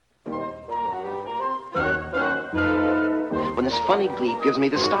when this funny gleep gives me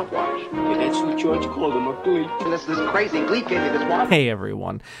this stopwatch. Yeah, that's what George called him, a gleep. And this crazy gleep gave me this watch. Hey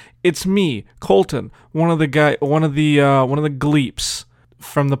everyone, it's me, Colton, one of the gleeps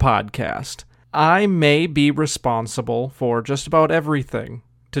from the podcast. I may be responsible for just about everything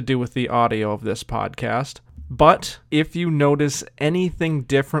to do with the audio of this podcast, but if you notice anything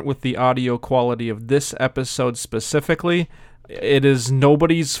different with the audio quality of this episode specifically, it is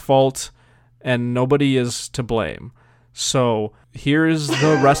nobody's fault and nobody is to blame. So here is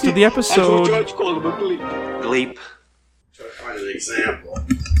the rest of the episode. That's what George called him, a gleep. Gleep. Try to find an example.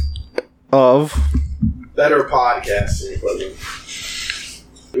 Of Better podcasting equipment.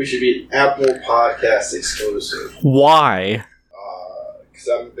 We should be an Apple Podcast exclusive. why? Because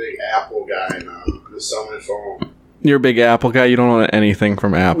I'm a big Apple guy now. I'm going to sell my phone. You're a big Apple guy. You don't want anything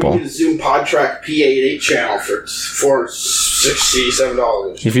from Apple. We get a Zoom PodTrack P88 channel for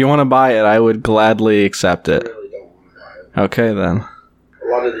 $67. If you want to buy it, I would gladly accept I it. really don't want to buy it. Okay, then. A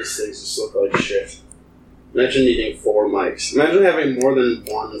lot of these things just look like shit. Imagine needing 4 mics. Imagine having more than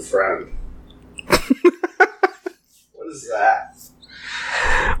one friend. What is that?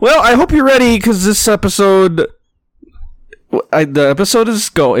 Well, I hope you're ready, because this episode... the episode is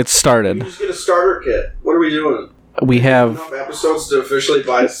it's We started. just get a starter kit. What are we doing? We have Enough episodes to officially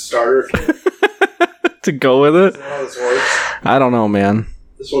buy a starter kit. to go with Is it. that how this works? I don't know, man.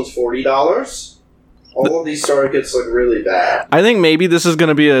 This one's $40. All of these starter kits look really bad. I think maybe this is going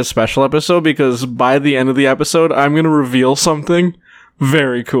to be a special episode, because by the end of the episode, I'm going to reveal something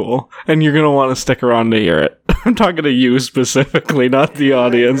very cool, and you're going to want to stick around to hear it. I'm talking to you specifically, not the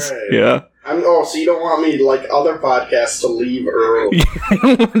audience. Right. Yeah. So you don't want me, like other podcasts, to leave early. I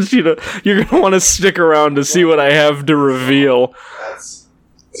don't want you to... You're going to want to stick around to see what I have to reveal. That's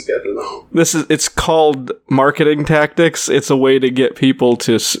good to know. It's called marketing tactics. It's a way to get people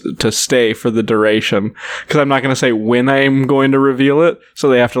to stay for the duration. Because I'm not going to say when I'm going to reveal it, so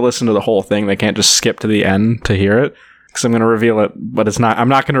they have to listen to the whole thing. They can't just skip to the end to hear it. Because I'm going to reveal it, but I'm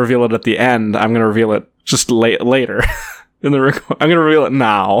not going to reveal it at the end. I'm going to reveal it just later. I'm going to reveal it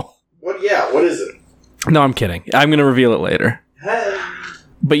now. What is it? No, I'm kidding. I'm going to reveal it later. Hey,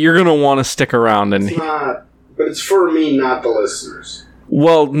 But you're going to want to stick around and... it's not. But it's for me, not the listeners.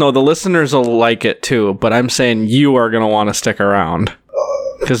 Well, no, the listeners will like it too, but I'm saying you are going to want to stick around.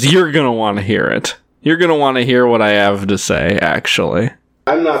 Because you're going to want to hear it. You're going to want to hear what I have to say, actually.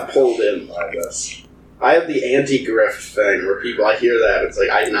 I'm not pulled in by this. I have the anti-grift thing where I hear that, it's like,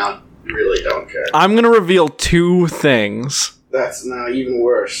 I now really don't care. I'm going to reveal 2 things. That's now even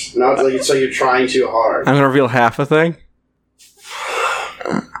worse. Now it's like you're trying too hard. I'm going to reveal half a thing.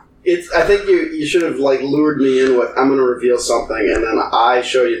 I think you should have lured me in with, I'm going to reveal something, and then I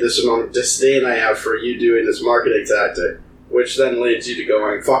show you this amount of disdain I have for you doing this marketing tactic, which then leads you to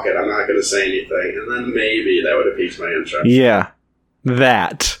going, fuck it, I'm not going to say anything, and then maybe that would have piqued my interest. Yeah.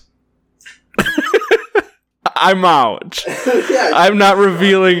 That. I'm out. Yeah, I'm not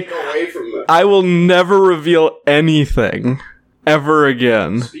revealing... take away from this. I will never reveal anything ever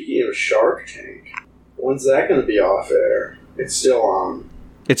again. Speaking of Shark Tank, when's that going to be off air? It's still on.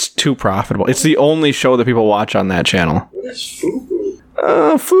 It's too profitable. It's the only show that people watch on that channel. What is FUBU?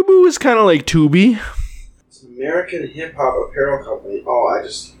 FUBU is kind of like Tubi. It's an American hip-hop apparel company. Oh, I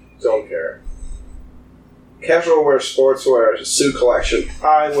just don't care. Casual wear, sportswear, suit collection,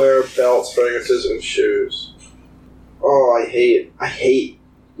 eyewear, belts, fragrances, and shoes. Oh, I hate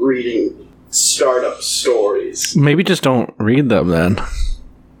reading startup stories. Maybe just don't read them then.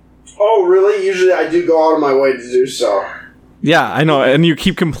 Oh, really? Usually I do go out of my way to do so. Yeah, I know, and you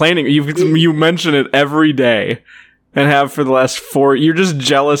keep complaining. You mention it every day, and have for the last 4... You're just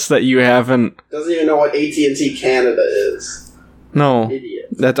jealous that you haven't... Doesn't even know what AT&T Canada is. No.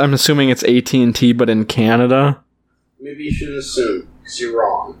 Idiot. I'm assuming it's AT&T, but in Canada? Maybe you shouldn't assume, because you're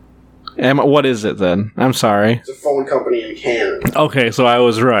wrong. What is it then? I'm sorry. It's a phone company in Canada. Okay, so I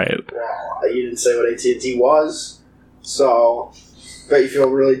was right. Well, you didn't say what AT&T was, so bet you feel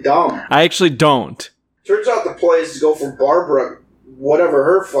really dumb. I actually don't. Turns out the play is to go for Barbara, whatever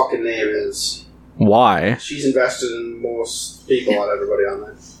her fucking name is. Why? She's invested in most people and everybody on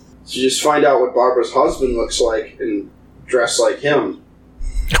there. So you just find out what Barbara's husband looks like and dress like him.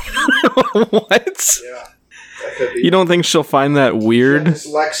 What? Yeah. That could be. You don't think she'll find that weird? Yeah,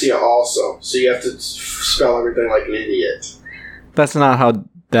 dyslexia also, so you have to spell everything like an idiot. That's not how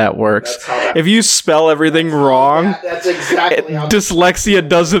that works. That's how that... If you spell everything wrong, That's exactly how... dyslexia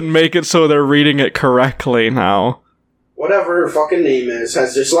doesn't make it so they're reading it correctly now. Whatever her fucking name is,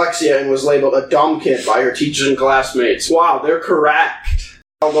 has dyslexia and was labeled a dumb kid by her teachers and classmates. Wow, they're correct.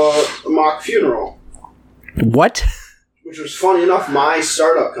 Held a mock funeral. What? Which was, funny enough, my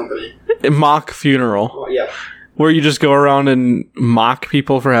startup company. A mock funeral. Oh, yeah. Where you just go around and mock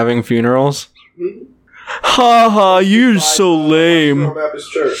people for having funerals? Mm-hmm. Ha ha, you're so lame.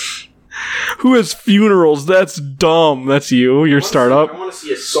 Baptist Church. Who has funerals? That's dumb. That's you, your startup. I want to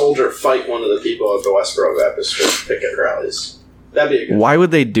see a soldier fight one of the people at the Westboro Baptist Church picket rallies. That'd be a good Why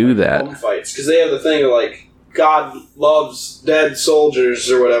would they do that? home fights. Because they have the thing of, like, God loves dead soldiers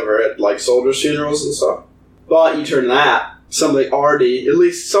or whatever at, like, soldiers' funerals and stuff. But you turn that, something already, at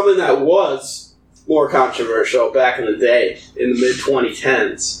least something that was more controversial back in the day, in the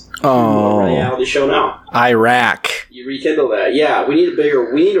mid-2010s. Oh. A reality show now. Iraq. You rekindle that. Yeah, we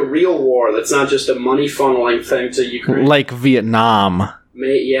need a real war that's not just a money funneling thing to Ukraine. Like Vietnam.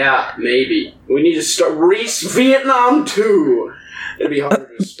 Maybe. We need to start Vietnam 2. It'd be harder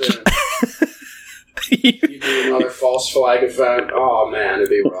to spin. You do another false flag event. Oh man, it'd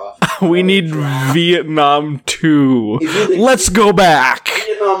be rough. We need Vietnam 2. Let's go back.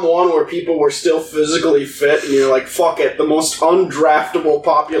 Vietnam 1, where people were still physically fit, and you're like, fuck it, the most undraftable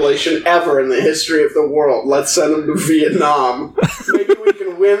population ever in the history of the world. Let's send them to Vietnam. Maybe we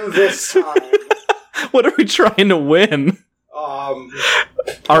can win this time. What are we trying to win?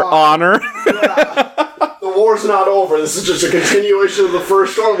 Our honor? Yeah. The war's not over. This is just a continuation of the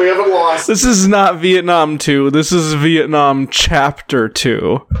first one. We haven't lost. This is not Vietnam 2. This is Vietnam Chapter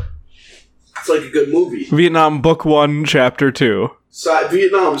 2. It's like a good movie. Vietnam Book 1, Chapter 2.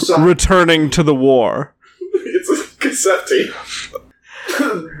 Vietnam side. Returning to the war. It's a cassette tape.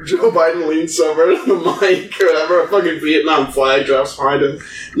 Joe Biden leans over to the mic or whatever. A fucking Vietnam flag drops behind him.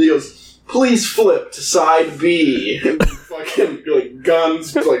 And he goes, please flip to side B. And fucking like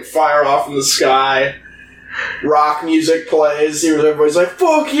guns like fire off in the sky. Rock music plays. Everybody's like,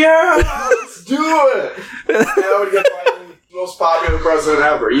 fuck yeah! Let's do it! That would get Biden the most popular president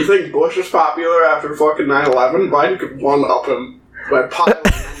ever. You think Bush was popular after fucking 9/11? Biden could one-up him by piling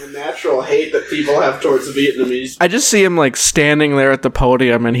on the natural hate that people have towards the Vietnamese. I just see him like standing there at the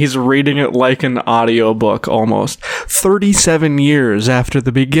podium and he's reading it like an audiobook almost. 37 years after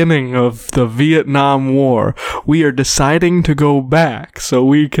the beginning of the Vietnam War, we are deciding to go back so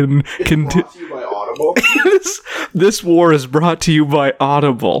we can continue. Brought to you by Audible. This war is brought to you by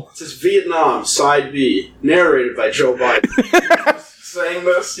Audible. It says Vietnam, Side B, narrated by Joe Biden. Saying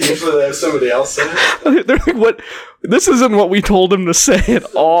this, usually they have somebody else say it. They're like, what? This isn't what we told him to say at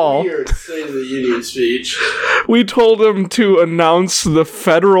all. Weird State of the Union speech. We told him to announce the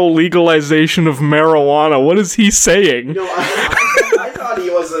federal legalization of marijuana. What is he saying? You know, I thought he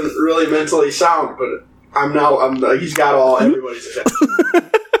wasn't really mentally sound, but he's got everybody's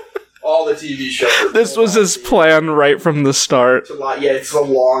attention. All the TV shows. This was his plan right from the start. It's a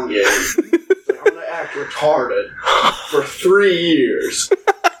long game. I'm gonna act retarded for 3 years.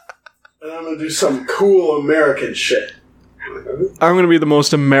 And I'm gonna do some cool American shit. I'm gonna be the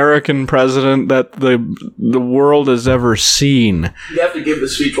most American president that the world has ever seen. You have to give the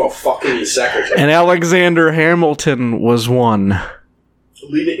speech while fucking his secretary. And Alexander Hamilton was one.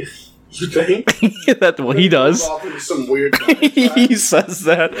 Leading... You think? Well, he does. Some weird He says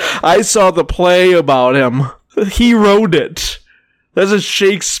that. I saw the play about him. He wrote it. That's a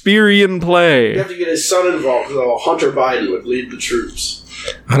Shakespearean play. You have to get his son involved, though. Hunter Biden would lead the troops.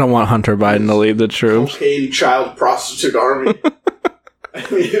 I don't want Hunter Biden to lead the troops. Cocaine child prostitute army. I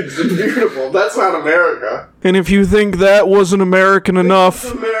mean, it's beautiful. That's not America. And if you think that wasn't American enough,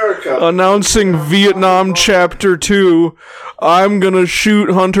 it's America. Announcing Vietnam Chapter 2, I'm gonna shoot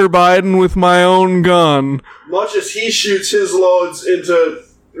Hunter Biden with my own gun. Much as he shoots his loads into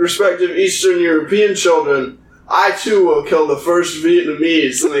respective Eastern European children, I too will kill the first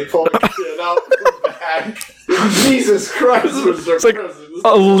Vietnamese. And they pull the kid out from the back. Jesus Christ, Mr. It's like President.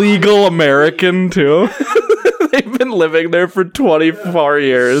 a legal American, too. They've been living there for 24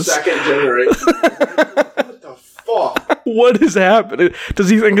 years. Second generation. What the fuck? What is happening? Does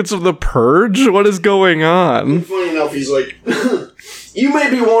he think it's the purge? What is going on? Funny enough, he's like, you may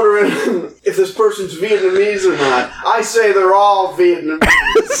be wondering if this person's Vietnamese or not. I say they're all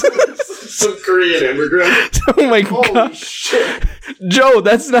Vietnamese. Some Korean immigrant. Oh my Holy god. shit. Joe,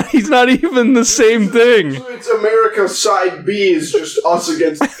 he's not even the same thing. It's America side B is just us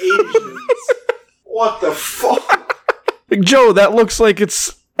against Asians. What the fuck? Like, Joe, that looks like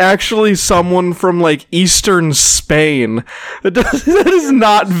it's actually someone from, like, Eastern Spain. That is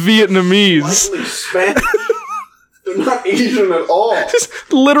not Vietnamese. Likely Spanish. They're not Asian at all.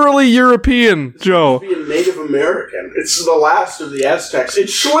 It's literally European, Joe. It's being Native American. It's the last of the Aztecs.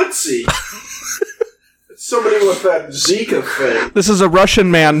 It's Schlitzie. It's somebody with that Zika thing. This is a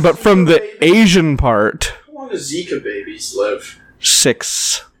Russian man, but from the Asian part. How long do Zika babies live?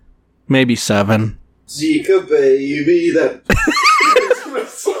 6. Maybe 7. Zika baby, that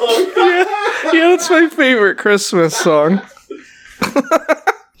song. Yeah, That's my favorite Christmas song.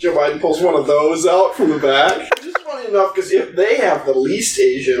 Joe Biden pulls one of those out from the back. Just funny enough, because if they have the least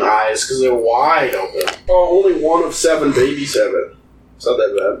Asian eyes, because they're wide open. Oh, only 1 of 7 babysat. It's not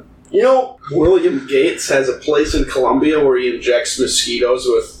that bad. You know, William Gates has a place in Colombia where he injects mosquitoes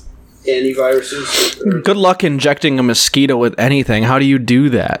with antiviruses. Good luck injecting a mosquito with anything. How do you do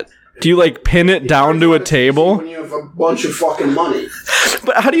that? Do you, like, pin it down to a table? When you have a bunch of fucking money.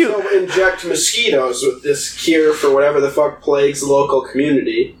 But how do you... So inject mosquitoes with this cure for whatever the fuck plagues the local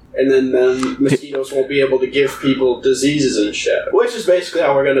community, and then mosquitoes won't be able to give people diseases and shit. Which is basically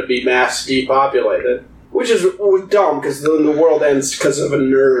how we're going to be mass depopulated. Which is dumb, because then the world ends because of a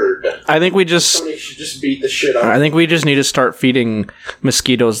nerd. I think we just... Somebody should just beat the shit out of I think we just need to start feeding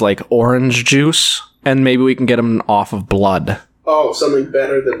mosquitoes, like, orange juice, and maybe we can get them off of blood. Oh, something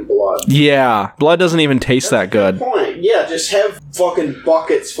better than blood. Yeah, blood doesn't even taste that good. Good point. Yeah, just have fucking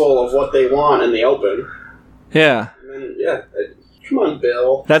buckets full of what they want in the open. Yeah. And then, come on,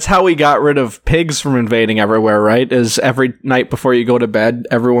 Bill. That's how we got rid of pigs from invading everywhere, right? Is every night before you go to bed,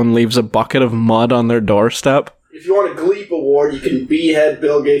 everyone leaves a bucket of mud on their doorstep. If you want a Gleep award, you can behead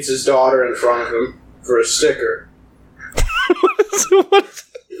Bill Gates' daughter in front of him for a sticker. So what?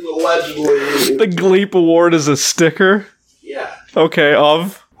 Allegedly. The Gleep Award is a sticker? Yeah. Okay,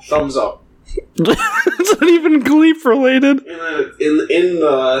 of? Thumbs up. It's not even Gleep related. And then in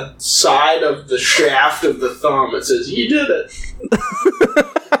the side of the shaft of the thumb, it says, "You did it."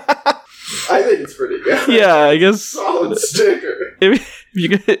 I think it's pretty good. Yeah, I guess. Solid sticker.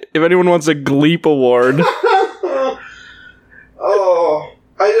 If anyone wants a Gleep Award. Oh,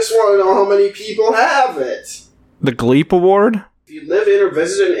 I just want to know how many people have it. The Gleep Award? If you live in or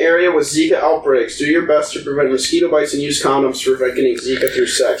visit an area with Zika outbreaks, do your best to prevent mosquito bites and use condoms to prevent getting Zika through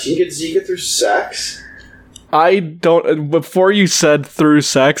sex. You can get Zika through sex? I don't... Before you said through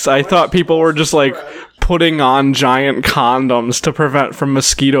sex, I thought people were just, like, putting on giant condoms to prevent from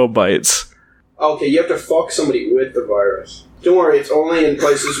mosquito bites. Okay, you have to fuck somebody with the virus. Don't worry, it's only in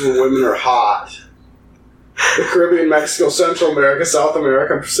places where women are hot. The Caribbean, Mexico, Central America, South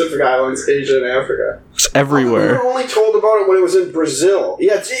America, Pacific Islands, Asia, and Africa. It's everywhere. We were only told about it when it was in Brazil.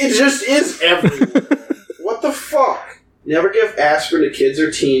 Yeah, it just is everywhere. What the fuck? Never give aspirin to kids or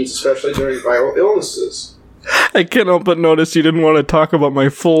teens, especially during viral illnesses. I can't help but notice you didn't want to talk about my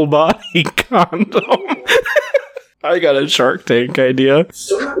full body condom. I got a Shark Tank idea.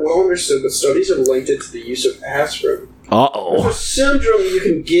 Still not well understood, but studies have linked it to the use of aspirin. Uh-oh. There's a syndrome you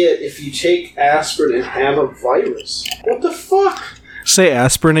can get if you take aspirin and have a virus. What the fuck? Say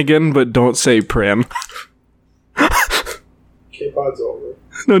aspirin again, but don't say prim. Okay, pod's over.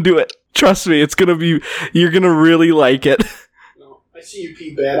 No, do it. Trust me, it's gonna be... You're gonna really like it. No, I see you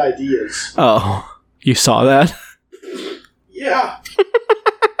pee bad ideas. Oh. You saw that? Yeah.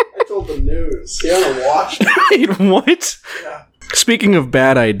 I told the news. You haven't watched it? Wait, what? Yeah. Speaking of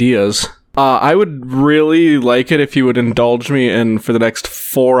bad ideas... I would really like it if you would indulge me in, for the next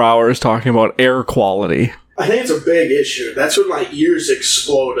 4 hours, talking about air quality. I think it's a big issue. That's when my ears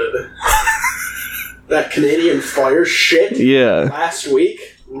exploded. That Canadian fire shit last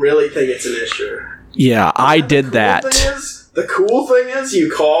week, really think it's an issue. Yeah, I did that. The cool thing is, you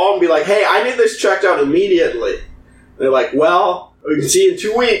call and be like, "Hey, I need this checked out immediately." They're like, "Well, we can see you in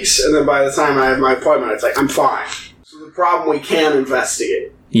 2 weeks," and then by the time I have my appointment, it's like, "I'm fine." So the problem we can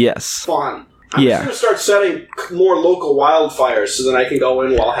investigate. Yes. Fun. I'm just going to start setting more local wildfires so that I can go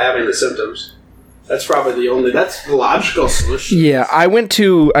in while having the symptoms. That's probably that's the logical solution. Yeah, I went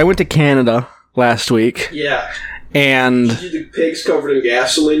to Canada last week. Yeah. And... Did you do the pigs covered in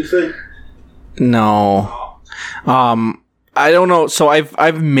gasoline thing? No. I don't know. So I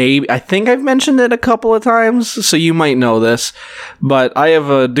think I've mentioned it a couple of times, so you might know this, but I have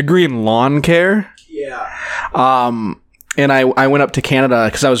a degree in lawn care. Yeah. And I went up to Canada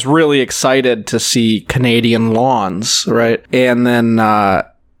because I was really excited to see Canadian lawns, right? And then I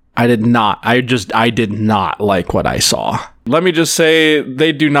did not like what I saw. Let me just say,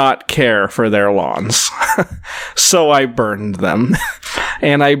 they do not care for their lawns. So I burned them.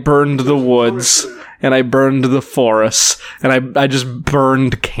 And I burned the woods. And I burned the forests. And I just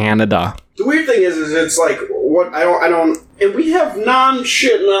burned Canada. The weird thing is it's like, what, I don't, and we have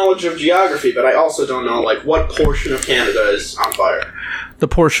non-shit knowledge of geography, but I also don't know, like, what portion of Canada is on fire. The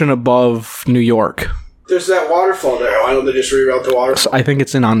portion above New York. There's that waterfall there. Why don't they just reroute the waterfall? So I think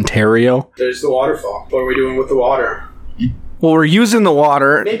it's in Ontario. There's the waterfall. What are we doing with the water? Well, we're using the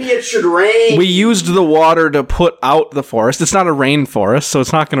water. Maybe it should rain. We used the water to put out the forest. It's not a rainforest, so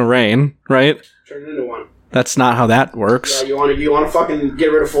it's not going to rain, right? Turn it into one. That's not how that works. Yeah, you want to fucking get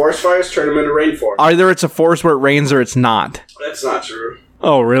rid of forest fires? Turn them into rainforest. Either it's a forest where it rains or it's not. That's not true.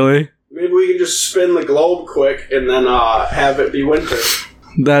 Oh, really? Maybe we can just spin the globe quick and then have it be winter.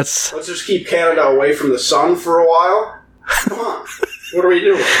 Let's just keep Canada away from the sun for a while. Come on. What are we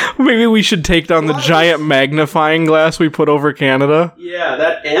doing? Maybe we should take down the giant magnifying glass we put over Canada. Yeah,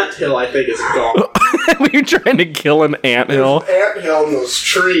 that anthill, I think, is gone. We're trying to kill an anthill. There's anthill in those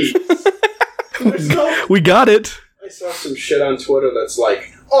trees. We got it. I saw some shit on Twitter that's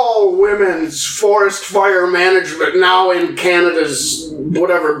like, all women's forest fire management now in Canada's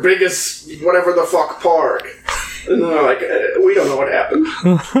biggest whatever the fuck park. And they're like, we don't know what happened.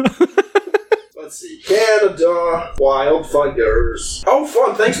 Let's see. Canada wildfires. Oh,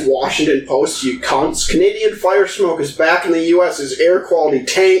 fun. Thanks, Washington Post, you cunts. Canadian fire smoke is back in the U.S. as air quality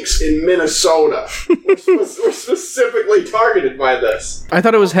tanks in Minnesota. We're specifically targeted by this. I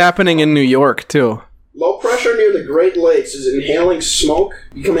thought it was happening in New York, too. Low pressure near the Great Lakes is inhaling smoke,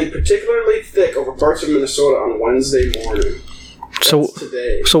 becoming particularly thick over parts of Minnesota on Wednesday morning. That's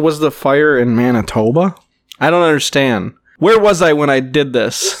today. So was the fire in Manitoba? I don't understand. Where was I when I did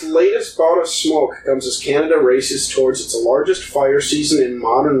this? This latest bout of smoke comes as Canada races towards its largest fire season in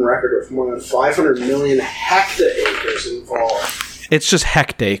modern record, with more than 500 million hectaacres involved. It's just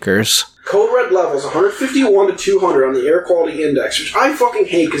hectaacres. Code red levels 151 to 200 on the air quality index, which I fucking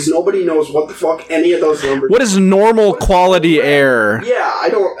hate because nobody knows what the fuck any of those numbers. What is normal quality air? Yeah, I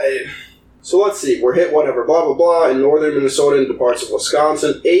don't. So let's see. We're hit whatever, blah, blah, blah, in northern Minnesota and parts of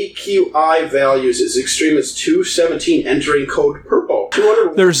Wisconsin. AQI values is extreme as 217 entering code purple.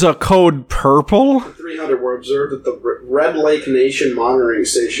 200. There's a code purple? 300 were observed at the Red Lake Nation monitoring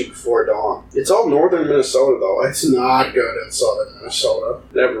station before dawn. It's all northern Minnesota, though. It's not good in southern Minnesota.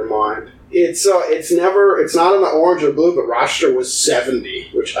 Never mind. It's not in the orange or blue, but Rochester was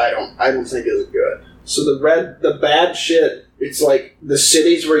 70, which I don't think is good. So the bad shit, it's like the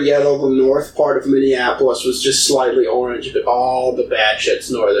cities were yellow, the north part of Minneapolis was just slightly orange, but all the bad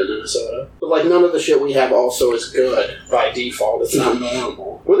shit's northern Minnesota. But like none of the shit we have also is good by default. It's not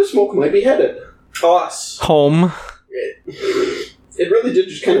normal. Where the smoke might be headed. Us. Home. It really did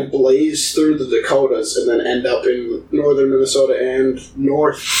just kind of blaze through the Dakotas and then end up in northern Minnesota and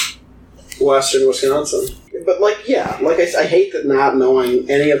northwestern Wisconsin. But I hate that not knowing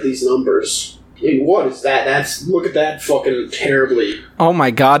any of these numbers. I mean, what is that? Look at that fucking terribly. Oh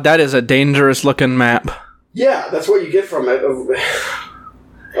my god, that is a dangerous looking map. Yeah, that's what you get from it. Oh,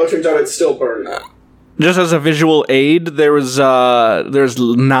 it turns out it's still burned. Just as a visual aid, there's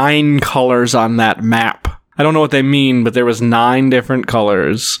 9 colors on that map. I don't know what they mean, but there was 9 different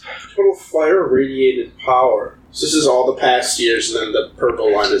colors. Total fire radiated power. So this is all the past years, and then the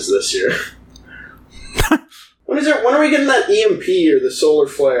purple line is this year. When are we getting that EMP or the solar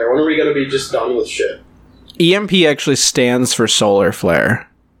flare? When are we going to be just done with shit? EMP actually stands for solar flare.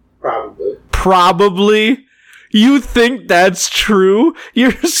 Probably? You think that's true?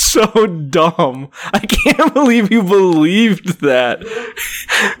 You're so dumb. I can't believe you believed that.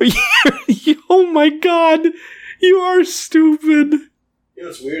 Oh my god. You are stupid. You know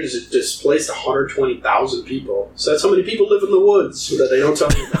what's weird is it displaced 120,000 people. So that's how many people live in the woods that they don't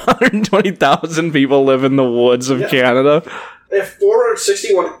tell you about. 120,000 people live in the woods of Canada. They have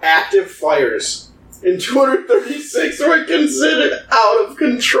 461 active fires, and 236 were considered out of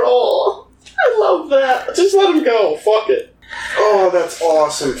control. I love that. Just let them go. Fuck it. Oh, that's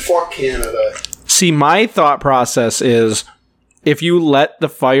awesome. Fuck Canada. See, my thought process is, if you let the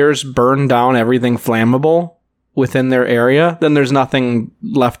fires burn down everything flammable within their area, then there's nothing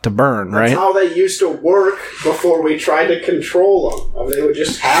left to burn, right? That's how they used to work before we tried to control them. They would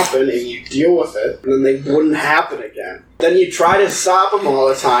just happen, and you deal with it, and then they wouldn't happen again. Then you try to stop them all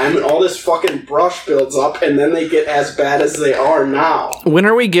the time, and all this fucking brush builds up, and then they get as bad as they are now. When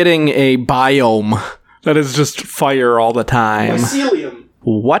are we getting a biome that is just fire all the time? Mycelium.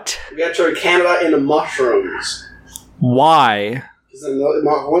 What? We gotta turn Canada into mushrooms. Why?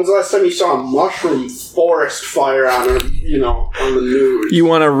 When's the last time you saw a mushroom forest fire on the news? You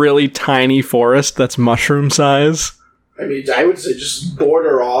want a really tiny forest that's mushroom size? I mean, I would say just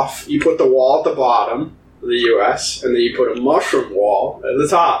border off. You put the wall at the bottom of the U.S., and then you put a mushroom wall at the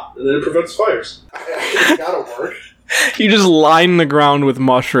top, and then it prevents fires. It's gotta work. You just line the ground with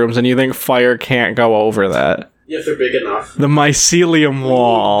mushrooms, and you think fire can't go over that. If they're big enough. The mycelium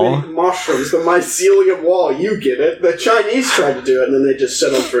wall. Big mushrooms, the mycelium wall, you get it. The Chinese tried to do it, and then they just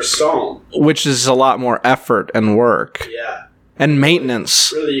settled for stone. Which is a lot more effort and work. Yeah. And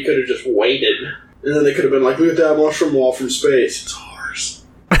maintenance. Really, you could have just waited. And then they could have been like, look at that mushroom wall from space. It's ours.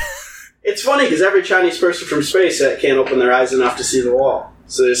 It's funny, because every Chinese person from space can't open their eyes enough to see the wall.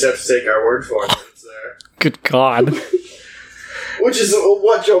 So they just have to take our word for it that it's there. Good God. Which is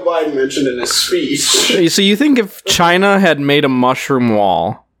what Joe Biden mentioned in his speech. So you think if China had made a mushroom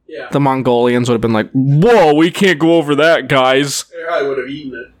wall Yeah. the Mongolians would have been like, whoa, we can't go over that, guys. They probably would have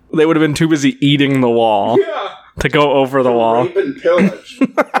eaten it. They would have been too busy eating the wall Yeah. to go over the wall. Rape and pillage.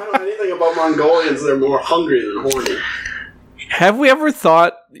 I don't know anything about Mongolians. They're more hungry than horny. Have we ever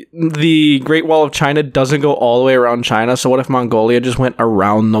thought the Great Wall of China doesn't go all the way around China, so what if Mongolia just went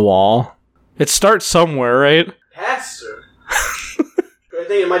around the wall? It starts somewhere, right? Has to. I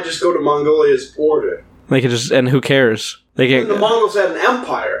think it might just go to Mongolia's border. They could just, and who cares? They And can. the Mongols had an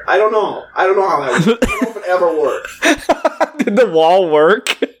empire. I don't know. I don't know how that works. I don't know if it ever worked. Did the wall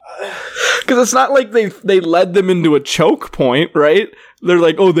work? Because it's not like they led them into a choke point, right? They're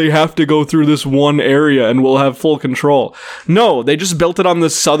like, oh, they have to go through this one area and we'll have full control. No, they just built it on the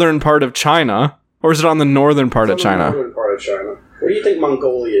southern part of China. Or is it on the northern part of China? The northern part of China. Where do you think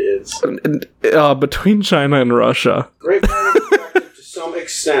Mongolia is? Between China and Russia. Great Wall was effective to some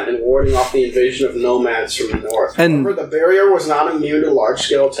extent in warding off the invasion of nomads from the north. And- However, the barrier was not immune to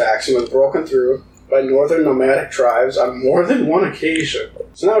large-scale attacks and was broken through by northern nomadic tribes on more than one occasion.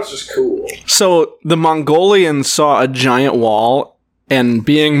 So now it's just cool. So the Mongolians saw a giant wall, and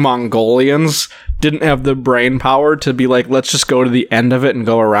being Mongolians, didn't have the brain power to be like, let's just go to the end of it and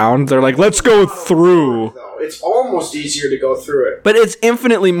go around. They're like, let's go through. Though. It's almost easier to go through it. But it's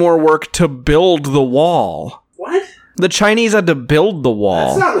infinitely more work to build the wall. What? The Chinese had to build the wall.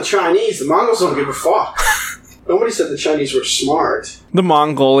 That's not the Chinese. The Mongols don't give a fuck. Nobody said the Chinese were smart. The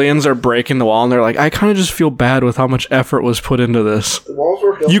Mongolians are breaking the wall, and they're like, I kind of just feel bad with how much effort was put into this. The walls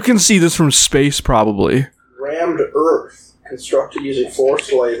were built You can see this from space, probably. rammed earth, constructed using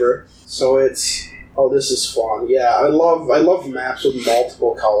forced labor. So it's... Oh, this is fun. Yeah, I love maps with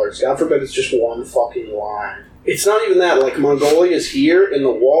multiple colors. God forbid it's just one fucking line. It's not even that. Like, Mongolia is here, and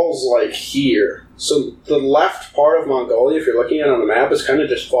the wall's, like, here. So the left part of Mongolia, if you're looking at it on the map, is kind of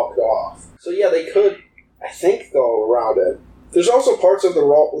just fucked off. So yeah, they could, I think, go around it. There's also parts of the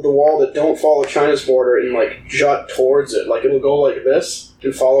wall that don't follow China's border and, like, jut towards it. Like, it'll go like this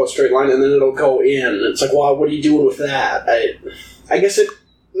and follow a straight line, and then it'll go in. And it's like, wow, what are you doing with that? I guess it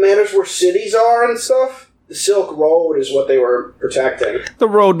matters where cities are and stuff. The Silk Road is what they were protecting. The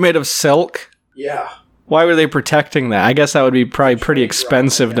road made of silk? Yeah. Why were they protecting that? I guess that would be probably pretty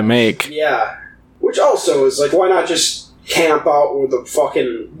expensive to make. Yeah. Which also is, like, why not just camp out where the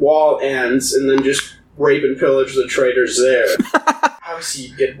fucking wall ends and then just rape and pillage the traders there? Obviously,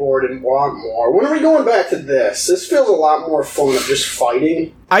 you get bored and want more. When are we going back to this? This feels a lot more fun of just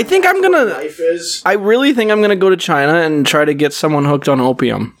fighting. I think I'm What gonna... knife is. I really think I'm gonna go to China and try to get someone hooked on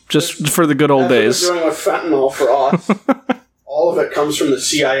opium. Just for the good old That's days. what they're doing with fentanyl for us. All of it comes from the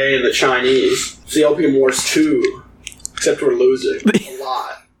CIA and the Chinese. It's the Opium Wars 2. Except we're losing. A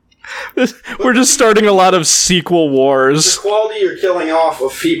lot. We're just starting a lot of sequel The wars. quality you're killing off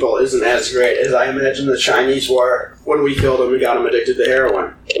of people isn't as great as I imagine the Chinese were when we killed them and got them addicted to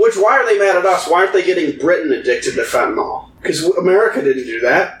heroin. Which, why are they mad at us? Why aren't they getting Britain addicted to fentanyl? Because America didn't do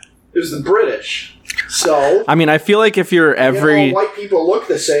that. It was the British. So, I mean, I feel like if you're all white people look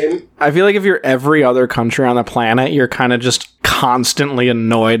the same. I feel like if you're every other country on the planet, you're kind of just constantly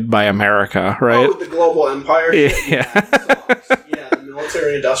annoyed by America, right? Oh, the global empire. Yeah. Yeah, the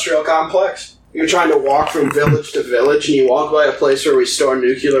military-industrial complex. You're trying to walk from village to village, and you walk by a place where we store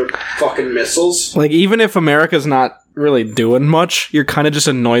nuclear fucking missiles. Like, even if America's not really doing much, you're kind of just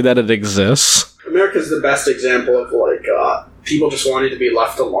annoyed that it exists. America's the best example of, like, people just wanting to be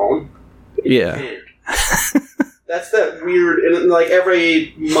left alone. Yeah. Man. That's that weird, and like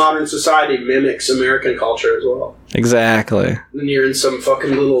every modern society mimics American culture as well. Exactly. Then you're in some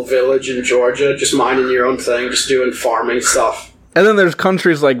fucking little village in Georgia, just minding your own thing, just doing farming stuff. And then there's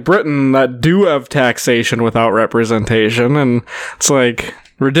countries like Britain that do have taxation without representation, and it's like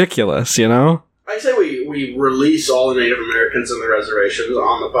ridiculous, you know? I say we release all the Native Americans and the reservations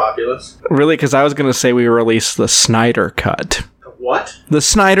on the populace. Really, because I was going to say we release the Snyder Cut. What? The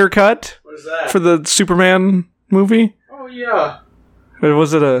Snyder Cut What is that? for the Superman movie? Oh yeah. Or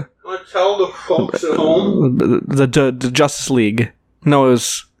was it a... I tell the folks at home. The Justice League. No, it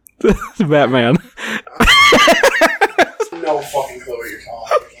was Batman. No fucking clue what you're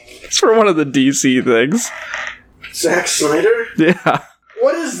talking about. It's for one of the DC things. Zack Snyder? Yeah.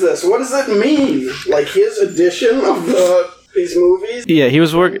 What is this? What does it mean? Like his edition of these movies? Yeah, he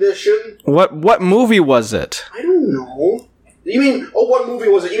was working... Edition? What movie was it? I don't know. You mean, what movie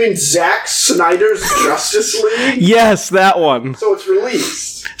was it? You mean Zack Snyder's Justice League? Yes, that one. So it's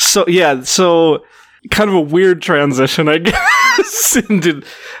released. So, yeah, so kind of a weird transition, I guess.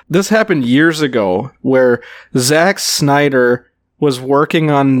 This happened years ago where Zack Snyder was working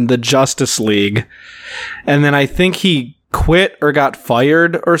on the Justice League, and then I think he quit or got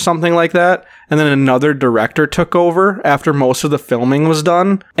fired or something like that. And then another director took over after most of the filming was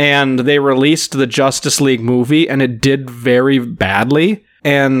done. And they released the Justice League movie, and it did very badly.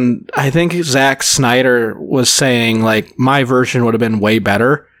 And I think Zack Snyder was saying, like, my version would have been way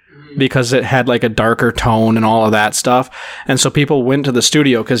better because it had, like, a darker tone and all of that stuff. And so people went to the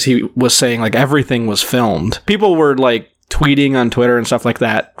studio because he was saying, like, everything was filmed. People were, like, tweeting on Twitter and stuff like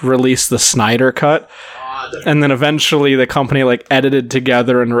that, release the Snyder cut. And then eventually the company like edited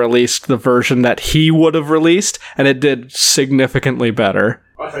together and released the version that he would have released, and it did significantly better.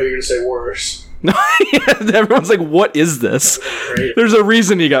 I thought you were going to say worse. No, everyone's like, what is this? There's a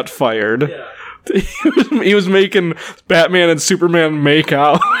reason he got fired. Yeah. He was making Batman and Superman make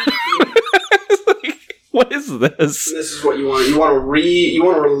out. Like, what is this? This is what you want. You want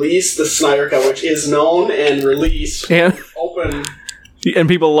to release the Snyder Cut, which is known and released and open. And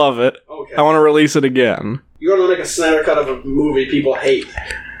people love it. Okay. I want to release it again. You want to make a Snyder Cut of a movie people hate.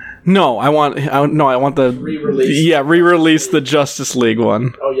 No, I want the re-release. Yeah, re-release the Justice League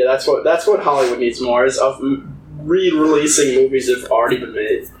one. Oh yeah, that's what Hollywood needs more is of re-releasing movies that have already been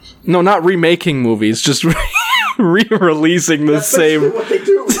made. No, not remaking movies, just re-releasing the same. That's what they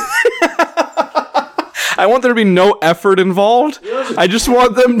do. I want there to be no effort involved. I just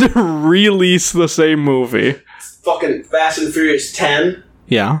want them to release the same movie. Fucking Fast and Furious 10.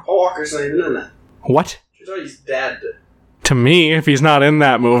 Yeah. Paul Walker's not even in that. What? I thought he's dead. To me, if he's not in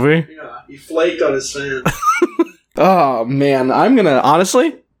that movie. Yeah, he flaked on his fans. Oh, man.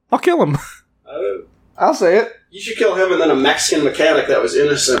 Honestly, I'll kill him. I'll say it. You should kill him and then a Mexican mechanic that was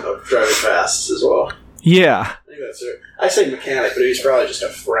innocent of driving fast as well. Yeah. I think that's it. I say mechanic, but he's probably just a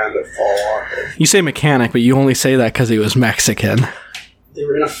friend of Paul Walker. You say mechanic, but you only say that because he was Mexican. They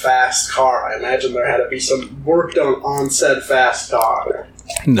were in a fast car. I imagine there had to be some work done on said fast car.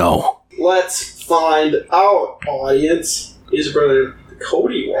 No. Let's find out, audience. His brother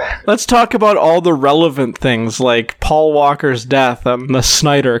Cody Walker. Let's talk about all the relevant things like Paul Walker's death and the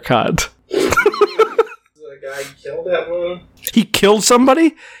Snyder Cut. The guy killed that one? He killed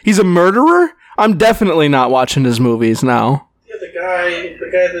somebody? He's a murderer? I'm definitely not watching his movies now. Yeah, the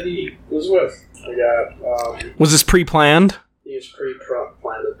guy that he was with. Was this pre-planned? He was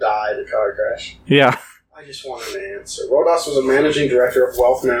pre-planned to die in a car crash. Yeah. I just want an answer. Rodas was a managing director of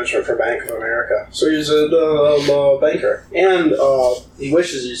wealth management for Bank of America. So he's a banker. And he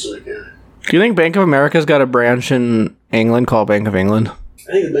wishes he's a mechanic. Do you think Bank of America's got a branch in England called Bank of England?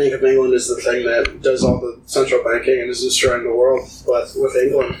 I think the Bank of England is the thing that does all the central banking and is destroying the world, but with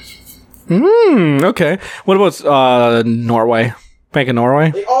England. Okay. What about Norway? Bank of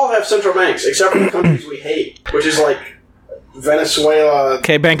Norway? They all have central banks, except for the countries we hate, which is like Venezuela.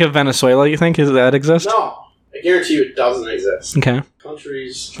 Okay, Bank of Venezuela, you think? Does that exist? No. I guarantee you it doesn't exist. Okay.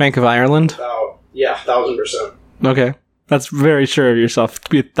 Countries. Bank of Ireland? 1,000%. Okay. That's very sure of yourself.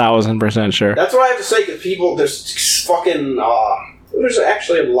 Be 1,000% sure. That's what I have to say, because people, there's fucking, there's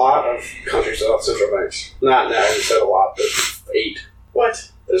actually a lot of countries that have central banks. Not now, you said a lot, there's 8.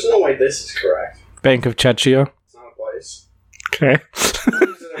 What? There's no way this is correct. Bank of Czechia? It's not a place. Okay.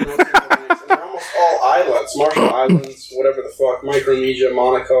 And they're almost all islands. Marshall Islands, whatever the fuck. Micronesia,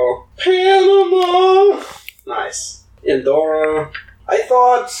 Monaco. Panama! Nice. Andorra. I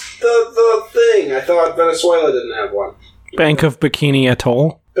thought I thought Venezuela didn't have one. Bank of Bikini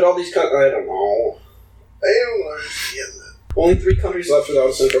Atoll? But all these countries, I don't know. Only 3 countries left without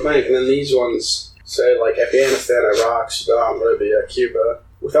a central bank, and then these ones say like Afghanistan, Iraq, Sudan, Libya, Cuba,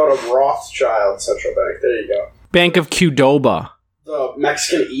 without a Rothschild central bank. There you go. Bank of Qdoba. The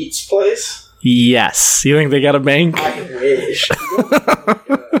Mexican Eats place? Yes. You think they got a bank? I wish.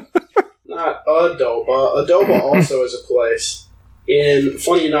 Not Adoba. Adoba also is a place.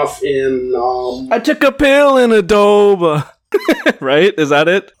 Funny enough, I took a pill in Adoba. Right? Is that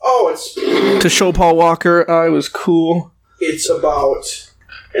it? Oh, it's... To show Paul Walker I was cool. It's about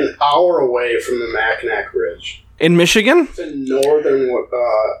an hour away from the Magna Bridge. In Michigan? It's in northern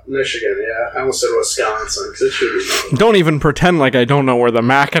Michigan, yeah. I almost said Wisconsin, because it should be northern. Don't even pretend like I don't know where the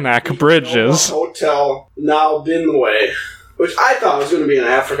Mackinac Bridge is. Hotel Now Binway, which I thought was going to be in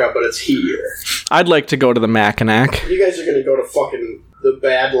Africa, but it's here. I'd like to go to the Mackinac. You guys are going to go to fucking the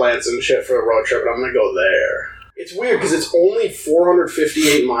Badlands and shit for a road trip, and I'm going to go there. It's weird, because it's only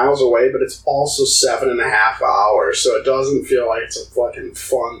 458 miles away, but it's also 7.5 hours, so it doesn't feel like it's a fucking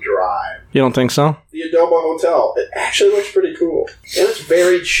fun drive. You don't think so? The Adoba Hotel. It actually looks pretty cool. And it's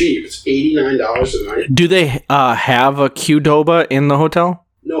very cheap. It's $89 a night. Do they have a Qdoba in the hotel?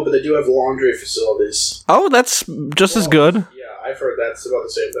 No, but they do have laundry facilities. Oh, that's just as good. Yeah, I've heard that's about the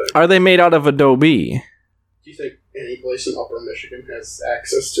same thing. Are they made out of Adobe? Do you think any place in Upper Michigan has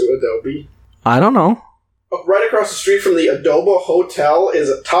access to Adobe? I don't know. Right across the street from the Adobe Hotel is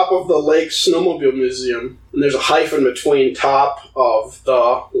at top of the lake snowmobile museum. And there's a hyphen between top of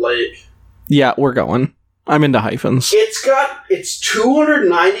the lake. Yeah, we're going. I'm into hyphens. It's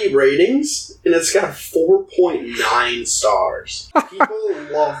 290 ratings, and it's got 4.9 stars. People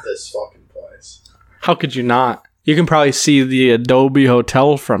love this fucking place. How could you not? You can probably see the Adobe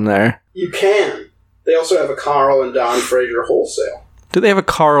Hotel from there. You can. They also have a Carl and Don Fraser wholesale. Do they have a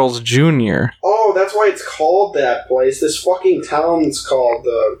Carl's Jr.? Oh, that's why it's called that place. This fucking town's called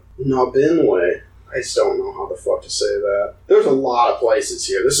Nobinway. I just don't know how the fuck to say that. There's a lot of places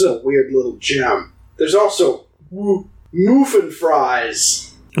here. This is a weird little gem. There's also Muffin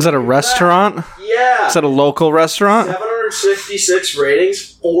Fries. Is that a restaurant? Yeah. Is that a local restaurant? 766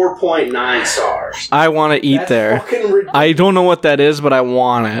 ratings, 4.9 stars. I want to eat That's there. Fucking ridiculous. I don't know what that is, but I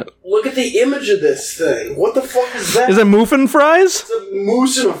want it. Look at the image of this thing. What the fuck is that? Is it Muffin Fries? It's a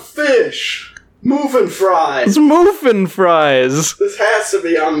moose and a fish. Muffin Fries. It's Muffin Fries. This has to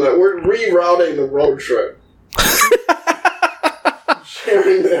be on the... We're rerouting the road trip.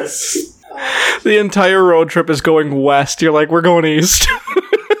 Sharing this. The entire road trip is going west. You're like, we're going east.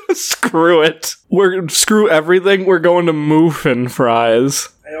 Screw it. Screw everything. We're going to Muffin Fries.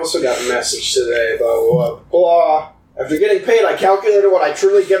 I also got a message today about blah. After getting paid, I calculated what I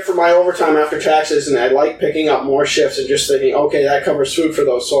truly get for my overtime after taxes, and I like picking up more shifts and just thinking, okay, that covers food for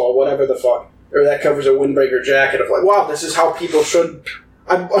those, so whatever the fuck. Or that covers a windbreaker jacket of like, wow, this is how people should...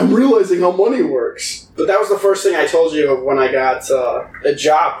 I'm realizing how money works. But that was the first thing I told you of when I got a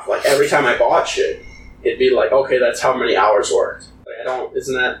job. Like, every time I bought shit, it'd be like, okay, that's how many hours worked. Like,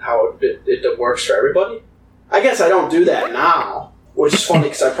 isn't that how it works for everybody? I guess I don't do that now, which is funny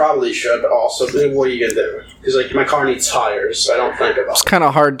because I probably should, but also, what are you going to do? Because, like, my car needs tires, so I don't think about it. It's kind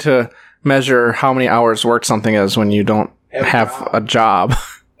of hard to measure how many hours work something is when you don't have a job.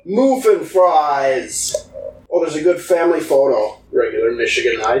 Muffin Fries! Oh, there's a good family photo. Regular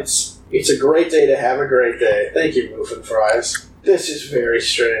Michigan nights. It's a great day to have a great day. Thank you, Muffin Fries. This is very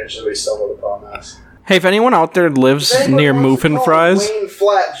strange that we stumbled upon this. Hey, if anyone out there lives near Muffin Fries... Wayne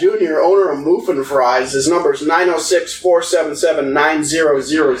Flatt Jr., owner of Muffin Fries. His number is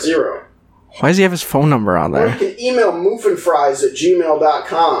 906-477-9000. Why does he have his phone number on Or there? you can email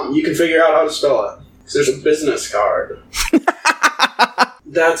muffinfries@gmail.com. You can figure out how to spell it. Because there's a business card.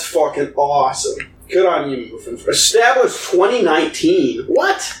 That's fucking awesome. Good on you, Muffin Fries. Established 2019.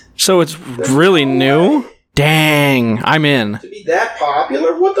 What? So it's really new? Dang, I'm in. To be that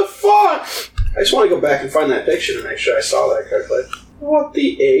popular? What the fuck? I just want to go back and find that picture to make sure I saw that correctly. What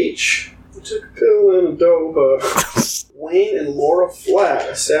the H? I took a pill in Adobe. Wayne and Laura Flatt,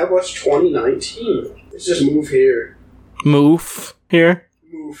 established 2019. Let's just move here. Move here?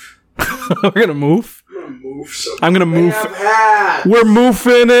 Move. We're gonna move? I'm gonna move something. I'm gonna move. They have hats. We're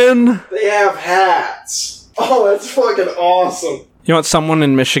moving in. They have hats. Oh, that's fucking awesome. You want someone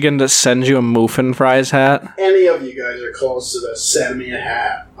in Michigan to send you a Muffin Fries hat? Any of you guys are close to this, send me a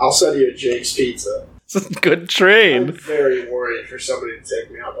hat. I'll send you a Jake's Pizza. It's a good I'm trade. very worried for somebody to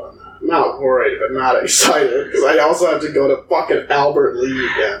take me up on that. I'm not worried, but not excited, because I also have to go to fucking Albert Lee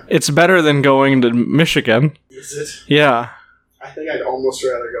again. It's better than going to Michigan. Is it? Yeah. I think I'd almost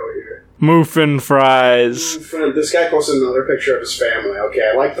rather go here. Muffin Fries. This guy posted another picture of his family. Okay,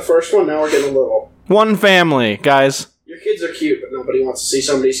 I like the first one, now we're getting a little... One family, guys. Your kids are cute, but nobody wants to see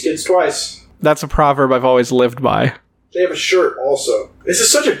somebody's kids twice. That's a proverb I've always lived by. They have a shirt also. This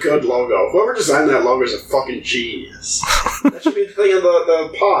is such a good logo. Whoever designed that logo is a fucking genius. That should be the thing in the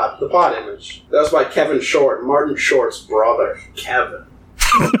pod image. That was by Kevin Short, Martin Short's brother. Kevin.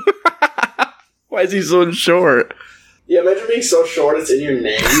 Why is he so short? Yeah, imagine being so short it's in your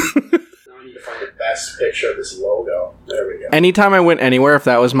name. Now I need to find the best picture of this logo. There we go. Anytime I went anywhere, if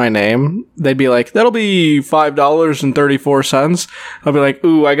that was my name, they'd be like, that'll be $5.34. I'll be like,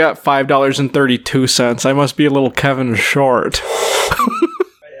 ooh, I got $5.32. I must be a little Kevin Short. I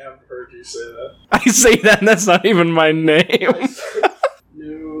have heard you say that. I say that and that's not even my name.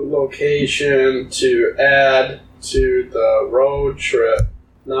 New location to add to the road trip.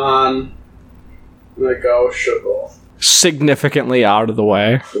 Non-negotiable. Significantly out of the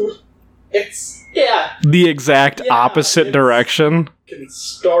way. It's, yeah. The exact Yeah, opposite direction. Can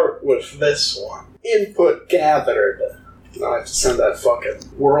start with this one. Input gathered. Now I have to send that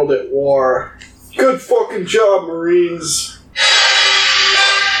fucking World at War. Good fucking job, Marines.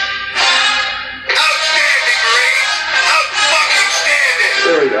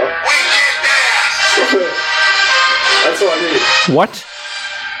 There we go. That's what I need. What?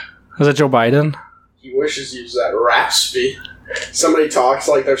 Was that Joe Biden? He wishes he was that raspy. Somebody talks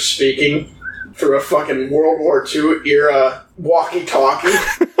like they're speaking through a fucking World War II era walkie-talkie.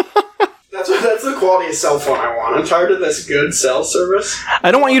 That's the quality of cell phone I want. I'm tired of this good cell service.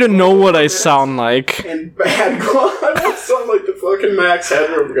 I don't want you to know what I sound like. And bad quality. I want to sound like the fucking Max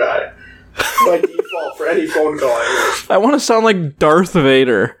Headroom guy. By default for any phone call I make. I want to sound like Darth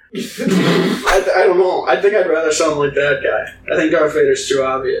Vader. I don't know. I think I'd rather sound like that guy. I think Darth Vader's too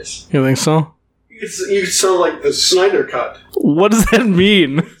obvious. You think so? You sound like the Snyder Cut. What does that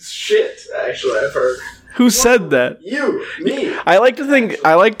mean? Shit, actually, I've heard. Who said that? You, me. I like to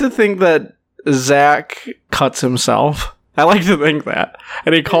think that Zach cuts himself. I like to think that.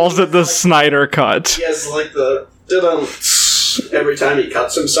 And he calls it the Snyder Cut. He has like the every time he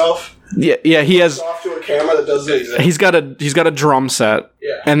cuts himself. Yeah, he has off to a camera that doesn't exist. He's got a drum set.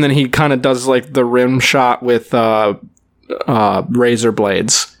 Yeah. And then he kind of does like the rim shot with razor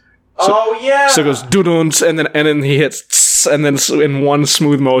blades. So, yeah. So it goes doo-doons, and then he hits tss, and then in one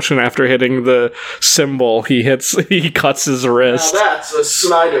smooth motion after hitting the cymbal, he cuts his wrist. Now that's a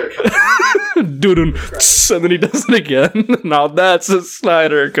Snyder Cut. Doo-doon, tss, and then he does it again. Now that's a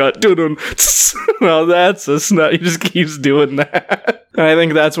Snyder Cut. Doo-doon, tss, now that's a Snyder. He just keeps doing that. And I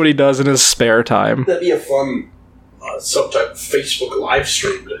think that's what he does in his spare time. That'd be a fun some type of Facebook live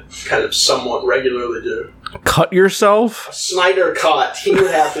stream to kind of somewhat regularly do. Cut yourself? A Snyder Cut. He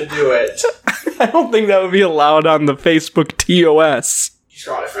would have to do it. I don't think that would be allowed on the Facebook TOS. He's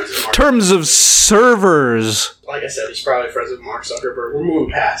probably friends with Mark. Terms of servers. Like I said, he's probably friends with Mark Zuckerberg. We're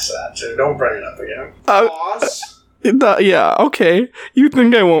moving past that, too. Don't bring it up again. Boss? Yeah, okay. You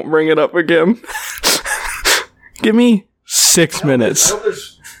think I won't bring it up again? Give me 6 minutes. I hope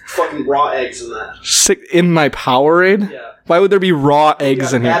there's fucking raw eggs in that. In my Powerade? Yeah. Why would there be raw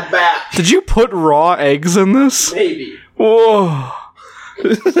eggs in here? Bad back. Did you put raw eggs in this? Maybe. Whoa.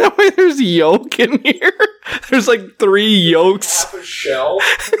 Is that why there's yolk in here? There's like 3 yolks. Half a shell.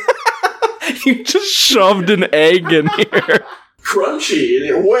 You just shoved an egg in here.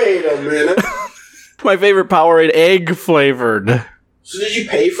 Crunchy. Wait a minute. My favorite Powerade, egg flavored. So did you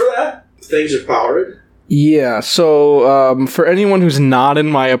pay for that? Things are Powerade? Yeah, so for anyone who's not in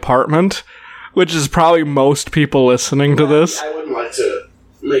my apartment, which is probably most people listening to this. I wouldn't like to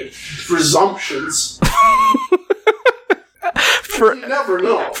make presumptions. You never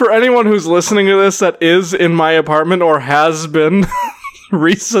know. For anyone who's listening to this that is in my apartment or has been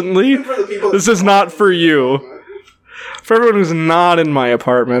recently, this is not for you. For everyone who's not in my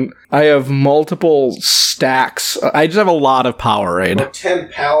apartment, I have multiple stacks. I just have a lot of Powerade. About 10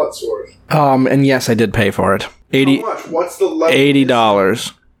 pallets worth. And yes, I did pay for it. How much? What's the level?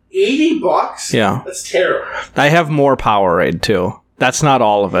 $80. $80? Yeah. That's terrible. I have more Powerade too. That's not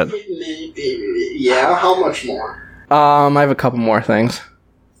all of it. Yeah, how much more? I have a couple more things.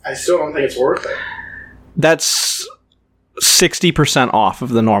 I still don't think it's worth it. That's 60% off of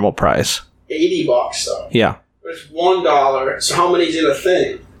the normal price. $80 though. Yeah. It's $1. So how many's in a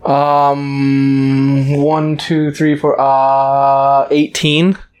thing? 1, 2, 3, 4,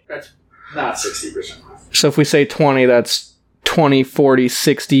 18. That's not 60% off. So if we say 20, that's 20, 40,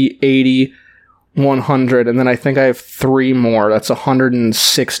 60, 80, 100, and then I think I have 3 more. That's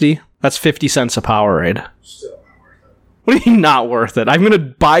 160. That's 50 cents a Powerade. Still not worth it. What do you mean not worth it? I'm gonna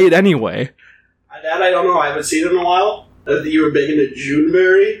buy it anyway. That I don't know. I haven't seen it in a while. You were big into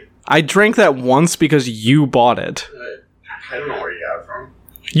Juneberry. I drank that once because you bought it. I don't know where you got it from.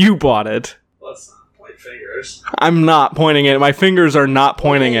 You bought it. Let's not point fingers. I'm not pointing at it. My fingers are not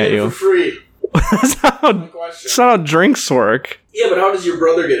pointing at you. For free. That's not how drinks work. Yeah, but how does your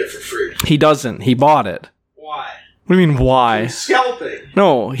brother get it for free? He doesn't. He bought it. Why? What do you mean, why? He's scalping.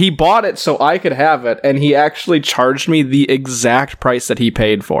 No, he bought it so I could have it, and he actually charged me the exact price that he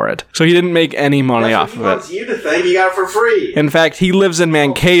paid for it. So he didn't make any money off of it. He wants you to think he got it for free. In fact, he lives in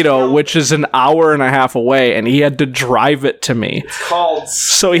Mankato, which is an hour and a half away, and he had to drive it to me. It's called...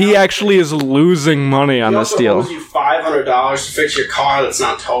 So he actually is losing money on this deal. He also owes you $500 to fix your car that's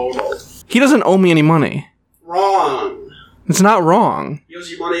not totaled. He doesn't owe me any money. Wrong. It's not wrong. He owes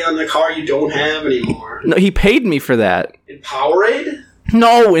you money on the car you don't have anymore. No, he paid me for that. In Powerade?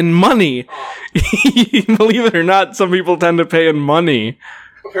 No, in money. Oh. Believe it or not, some people tend to pay in money.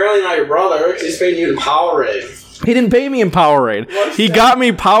 Apparently not your brother, because he's paying you in Powerade. He didn't pay me in Powerade. He got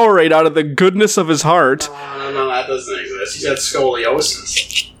me Powerade out of the goodness of his heart. No, that doesn't exist. He's got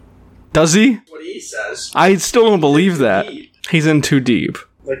scoliosis. Does he? That's what he says. I still don't believe that. Deep. He's in too deep.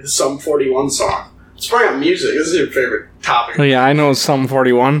 Like the Sum 41 song. Let's bring up music. This is your favorite topic. Oh, yeah, I know Sum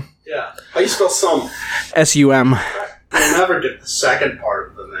 41. Yeah. How do you spell Sum? S-U-M. You'll never get the second part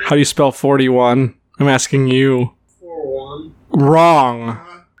of the name. How do you spell 41? I'm asking you. 4-1. Wrong.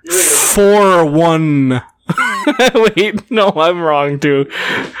 4-1. Wait, no, I'm wrong too.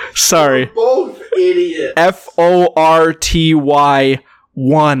 Sorry. Both idiots. F-O-R-T-Y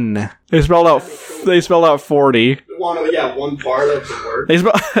 1. They spelled out 40. One part of the word.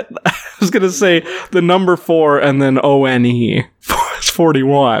 I was going to say the number 4 and then O-N-E. It's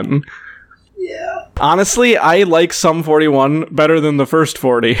 41. Yeah. Honestly, I like some 41 better than the first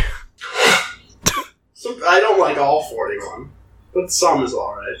 40. I don't like all 41, but some is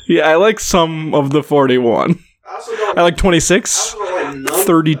alright. Yeah, I like some of the 41. I like 26,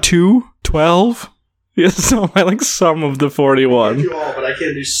 32, 12. Yeah, so I like some of the 41. I can do all, but I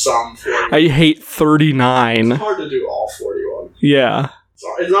can't do some 41. I hate 39. It's hard to do all 41. Yeah.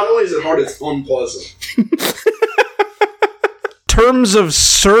 It's not only is it hard, it's unpleasant. Terms of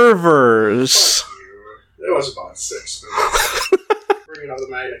servers. It was about 6 minutes. Bringing up the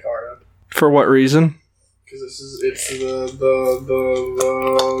Magna Carta. For what reason? Because it's the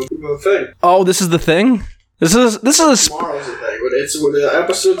thing. Oh, this is the thing? This is Tomorrow's the thing, but it's with the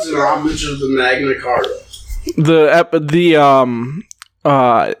episodes in homage of the Magna Carta.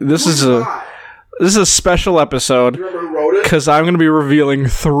 This is a special episode. Do you remember who wrote it? Because I'm going to be revealing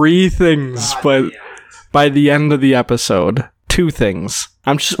 3 things by the end of the episode. 2 things.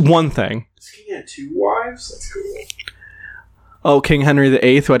 I'm just one thing. This king had 2 wives? That's cool. Oh, King Henry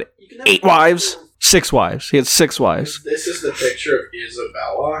VIII, who had 8 wives? 6 wives. He had 6 wives. This is the picture of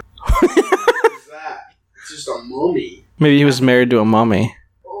Isabella. What is that? It's just a mummy. Maybe he was married to a mummy.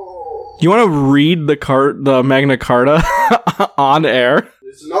 Oh. You want to read the Magna Carta on air?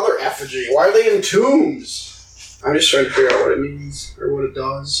 There's another effigy. Why are they in tombs? I'm just trying to figure out what it means, or what it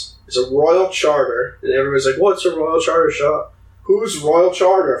does. It's a royal charter, and everybody's like, what's a royal charter, shot? Who's royal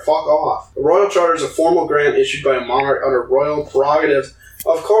charter? Fuck off. The royal charter is a formal grant issued by a monarch under royal prerogative.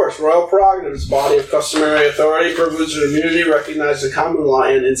 Of course, royal prerogative is a body of customary authority, privilege, and immunity recognized in common law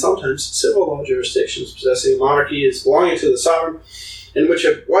and in sometimes civil law jurisdictions possessing a monarchy is belonging to the sovereign, in which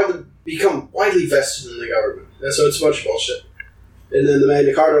have become widely vested in the government. And so it's a bunch of bullshit. And then the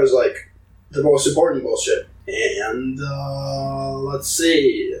Magna Carta is like the most important bullshit. And let's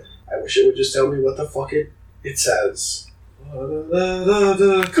see. I wish it would just tell me what the fuck it says.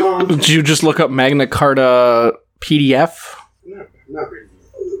 Did you just look up Magna Carta PDF? I'm not reading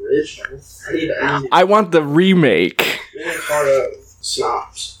the original. I want the remake. Magna Carta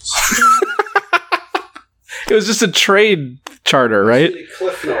snobs. It was just a trade charter, right?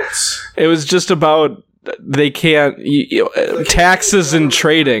 Cliff notes. It was just about they can't taxes and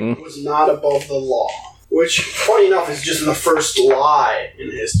trading was not above the law, which, funny enough, is just the first lie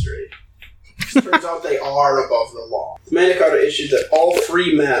in history. It turns out they are above the law. The Magna Carta issued that all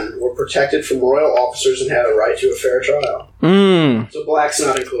free men were protected from royal officers and had a right to a fair trial. So blacks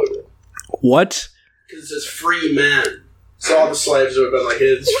not included. What? Because it says free men. So all the slaves would have been like,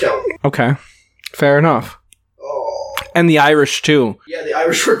 hey, just kill them. Okay. Fair enough. Oh. And the Irish, too. Yeah, the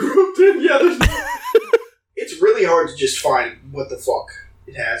Irish were grouped in. Yeah, it's really hard to just find what the fuck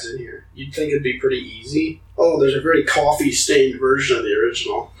it has in here. You'd think it'd be pretty easy. Oh, there's a very coffee-stained version of the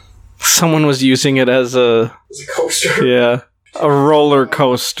original. Someone was using it as a coaster. Yeah. A roller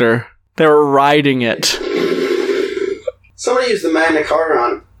coaster. They were riding it. Somebody used the Magna Carta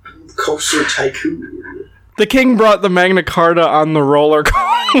on Coaster Tycoon. The king brought the Magna Carta on the roller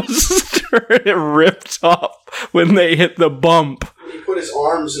coaster. It ripped up when they hit the bump. When he put his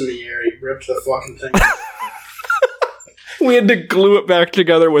arms in the air, he ripped the fucking thing. We had to glue it back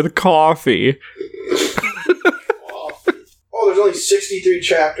together with coffee. Oh, there's only 63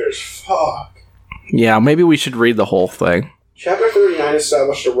 chapters. Fuck. Yeah, maybe we should read the whole thing. Chapter 39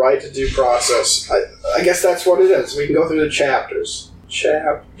 established a right to due process. I guess that's what it is. We can go through the chapters.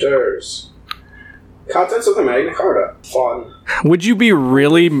 Chapters. Contents of the Magna Carta. Fun. Would you be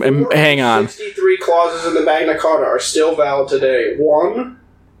really... hang on. 63 clauses in the Magna Carta are still valid today. 1, and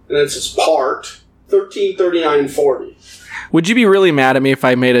then it says part, 13, 39, and 40. Would you be really mad at me if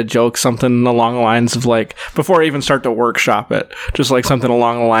I made a joke, something along the lines of, like, before I even start to workshop it, just like something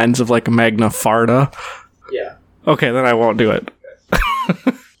along the lines of, like, Magna Farta? Yeah. Okay, then I won't do it.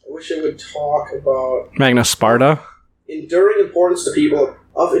 I wish it would talk about... Magna Sparta? Enduring importance to people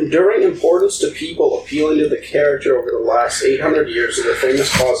appealing to the character over the last 800 years of the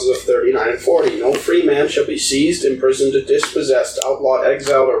famous clauses of 39 and 40. No free man shall be seized, imprisoned, dispossessed, outlawed,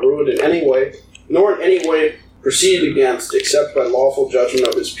 exiled, or ruined in any way, nor in any way proceeded against, except by lawful judgment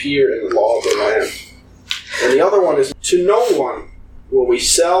of his peer in the law of the land. And the other one is, to no one will we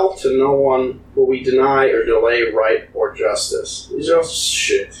sell, to no one will we deny or delay right or justice. These are all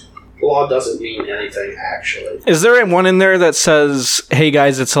shit. The law doesn't mean anything, actually. Is there one in there that says, hey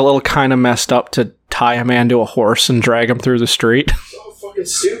guys, it's a little kind of messed up to tie a man to a horse and drag him through the street? So fucking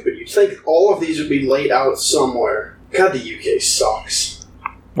stupid. You'd think all of these would be laid out somewhere. God, the UK sucks.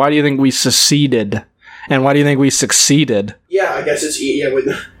 Why do you think we seceded? And why do you think we succeeded? Yeah, I guess it's... Yeah,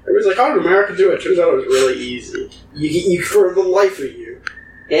 are Everybody's like, how did America do it? Turns out it was really easy. You for the life of you,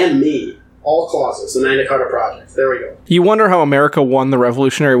 and me, all clauses, the Magna Carta Project. There we go. You wonder how America won the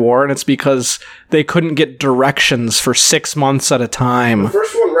Revolutionary War, and it's because they couldn't get directions for 6 months at a time. The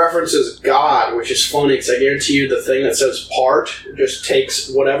first one references God, which is funny, because I guarantee you the thing that says part just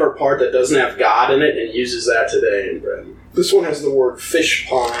takes whatever part that doesn't have God in it and uses that today in Britain. This one has the word fish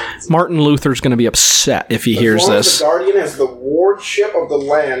ponds. Martin Luther's going to be upset if he hears this. The Guardian has the wardship of the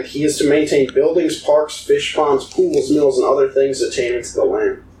land. He is to maintain buildings, parks, fish ponds, pools, mills, and other things attaining to the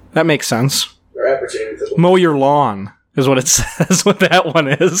land. That makes sense. Or appertaining to the land. Mow your lawn is what it says, what that one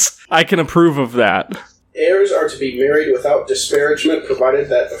is. I can approve of that. Heirs are to be married without disparagement, provided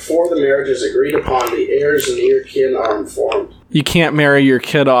that before the marriage is agreed upon, the heirs and near kin are informed. You can't marry your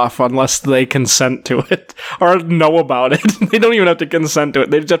kid off unless they consent to it or know about it. They don't even have to consent to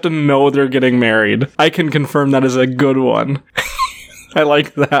it. They just have to know they're getting married. I can confirm that is a good one. I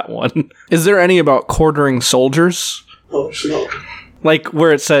like that one. Is there any about quartering soldiers? Oh, there's no. Like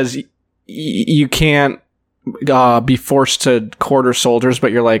where it says you can't be forced to quarter soldiers,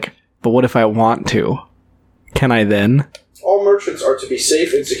 but you're like, but what if I want to? Can I then? All merchants are to be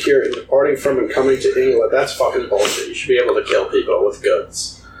safe and secure in departing from and coming to England. That's fucking bullshit. You should be able to kill people with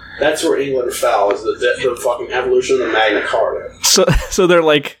goods. That's where England fell, is the fucking evolution of the Magna Carta. So they're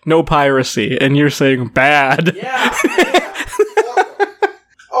like, no piracy, and you're saying bad. Yeah.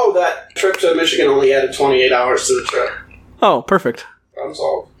 Oh, that trip to Michigan only added 28 hours to the trip. Oh, perfect. Problem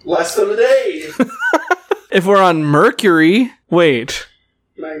solved. Less than a day. If we're on Mercury, wait.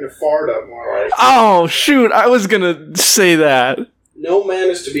 Magna Farta, more like. Oh, shoot, I was gonna say that. No man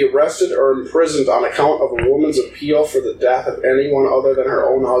is to be arrested or imprisoned on account of a woman's appeal for the death of anyone other than her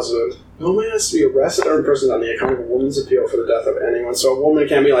own husband. No man is to be arrested or imprisoned on the account of a woman's appeal for the death of anyone. So a woman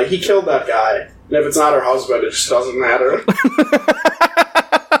can't be like, he killed that guy. And if it's not her husband, it just doesn't matter.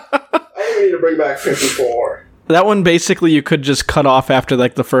 I even need to bring back 54. That one, basically, you could just cut off after,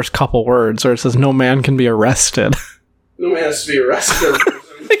 like, the first couple words, where it says, no man can be arrested. No man has to be arrested or imprisoned.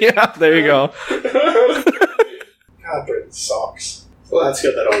 Yeah, there you go. God, Britain sucks. Well, that's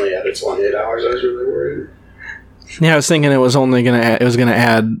good that only added 28 hours. I was really worried. Yeah, I was thinking it was only gonna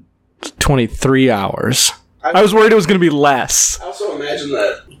add 23 hours. I was worried it was gonna be less. I also imagine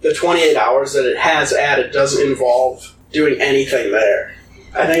that the 28 hours that it has added doesn't involve doing anything there.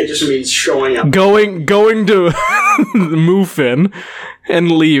 I think it just means showing up. Going to Moofin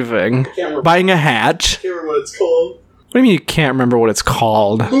and leaving. Buying a hat. I can't remember what it's called. What do you mean you can't remember what it's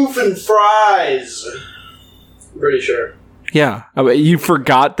called? Moofin' fries. I'm pretty sure. Yeah. You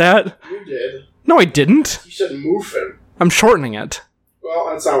forgot that? You did. No, I didn't. You said moofin'. I'm shortening it. Well,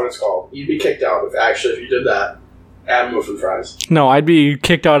 that's not what it's called. You'd be kicked out if you did that. Add moofin' fries. No, I'd be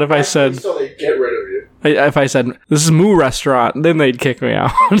kicked out if I said... So they'd get rid of you. If I said, this is Moo Restaurant, then they'd kick me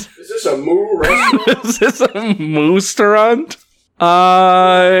out. Is this a Moo restaurant? Is this a Moo-restaurant?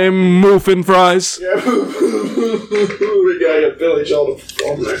 I'm Moofin' Fries. Yeah, we gotta get Billy Joel to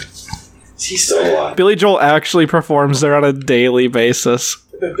perform there. Is he still alive? Billy Joel actually performs there on a daily basis.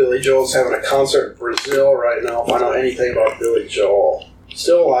 I bet Billy Joel's having a concert in Brazil right now, if I know anything about Billy Joel.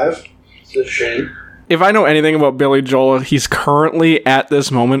 Still alive? It's a shame. If I know anything about Billy Joel, he's currently, at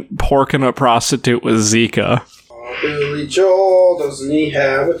this moment, porking a prostitute with Zika. Billy Joel, doesn't he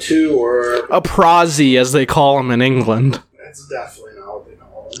have a tour? A prosy, as they call him in England. That's definitely not what they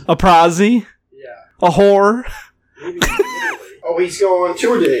call him. A prosy? Yeah. A whore? Maybe in Italy. Oh, he's going on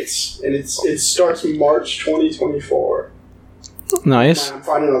tour dates, and it starts March 2024. Nice. I'm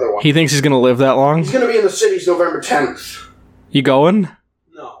finding another one. He thinks he's going to live that long? He's going to be in the cities November 10th. You going?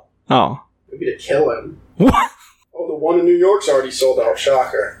 No. Oh. Maybe to kill him. What? Oh, the one in New York's already sold out.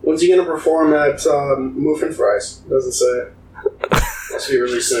 Shocker. When's he going to perform at Moofin' Fries? Doesn't say. Must be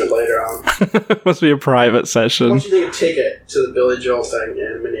releasing it later on. Must be a private session. How much do you think a ticket to the Billy Joel thing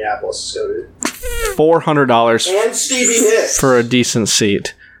in Minneapolis is going to be? $400 And Stevie Nicks! for a decent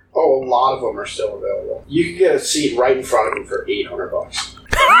seat. Oh, a lot of them are still available. You could get a seat right in front of him for $800.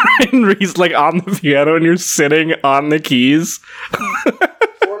 And he's like on the piano and you're sitting on the keys.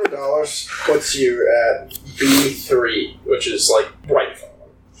 $400 puts you at B3, which is like right in front of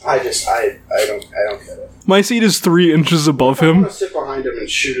him. I don't get it. My seat is 3 inches above I him. want to sit behind him and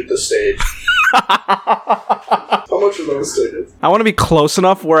shoot at the stage. How much are those tickets? I want to be close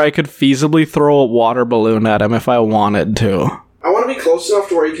enough where I could feasibly throw a water balloon at him if I wanted to. I want to be close enough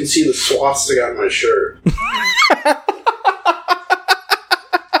to where you can see the swastika on my shirt.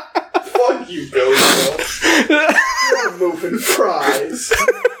 Fuck you, Billy Joel. You're moving fries.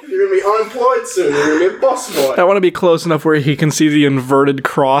 You're going to be unemployed soon. You're going to be a busboy. I want to be close enough where he can see the inverted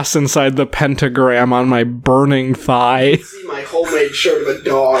cross inside the pentagram on my burning thigh. See my homemade shirt of a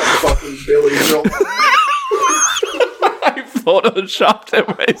dog, fucking Billy Joel. I photoshopped it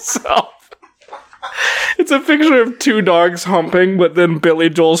myself. It's a picture of two dogs humping, but then Billy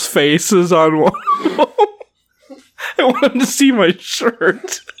Joel's face is on one of them. I want him to see my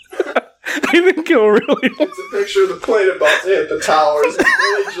shirt. I think he'll really... It's a picture of the plane about to hit the towers, and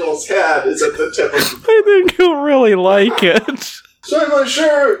Billy Joel's head is at the tip of the... I think he'll really like it. Sign my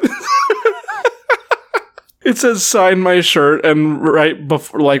shirt! It says sign my shirt, and right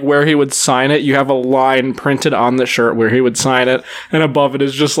before, like where he would sign it, you have a line printed on the shirt where he would sign it, and above it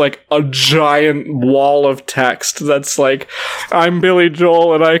is just like a giant wall of text that's like, I'm Billy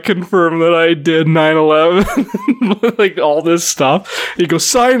Joel and I confirm that I did 9/11. Like all this stuff. You go,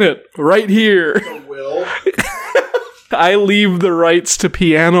 sign it right here. Will. I leave the rights to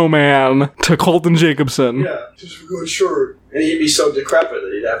Piano Man to Colton Jacobson. Yeah, just a good shirt. And he'd be so decrepit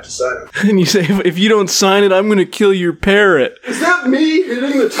that he'd have to sign it. And you say, if you don't sign it, I'm going to kill your parrot. Is that me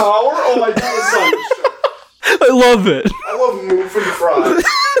hitting the tower? Oh, I gotta sign this shirt. I love it. I love moving fries.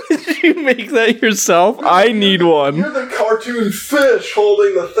 Did you make that yourself? I need one. You're the cartoon fish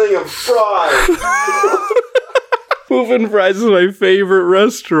holding the thing of fries. Moving Fries is my favorite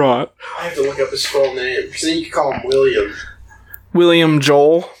restaurant. I have to look up his full name, because then you can call him William. William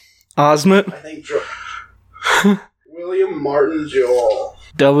Joel Osment. I think William Martin Joel.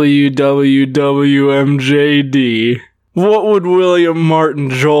 WWWMJD. What would William Martin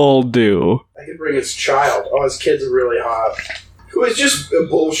Joel do? I could bring his child. Oh, his kid's really hot. Who is just a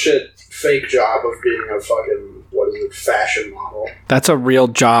bullshit fake job of being a fucking, what is it, fashion model. That's a real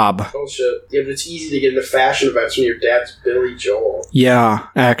job. Bullshit. Yeah, but it's easy to get into fashion events when your dad's Billy Joel. Yeah,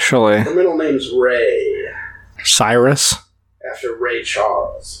 actually. Her middle name's Ray. Cyrus? After Ray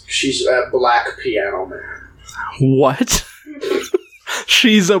Charles. She's a black piano man. What?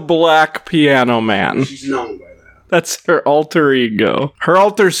 She's a black piano man. She's known by that. That's her alter ego. Her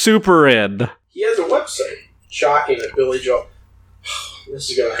alter super id. He has a website. Shocking that Billy Joel...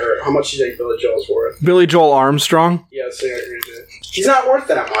 This is gonna hurt. How much do you think Billy Joel's worth? Billy Joel Armstrong? Yeah, the singer who did. He's not worth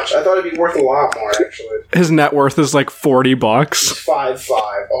that much. I thought he'd be worth a lot more, actually. His net worth is like $40. He's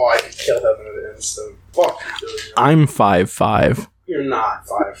 5'5". Oh, I could kill him in an instant. Fuck you, Billy Joel. I'm 5'5". You're not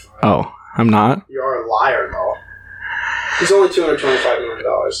 5'5". Oh, I'm not? You are a liar, though. He's only $225 million.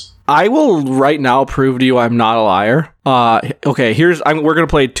 I will right now prove to you I'm not a liar. Okay, we're gonna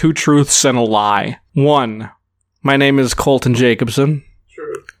play two truths and a lie. 1, my name is Colton Jacobson.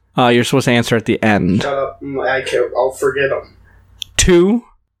 True. You're supposed to answer at the end. Shut up. I'll forget him. 2,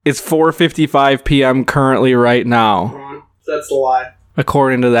 it's 4:55 p.m. currently right now. That's a lie.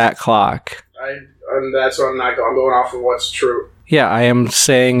 According to that clock. That's what I'm not going. I'm going off of what's true. Yeah, I am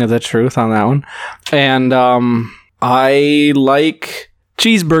saying the truth on that one. And, I like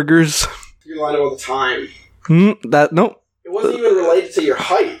cheeseburgers. You lied all the time. Nope. It wasn't even related to your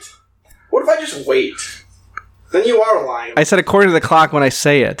height. What if I just wait? Then you are lying. I said according to the clock when I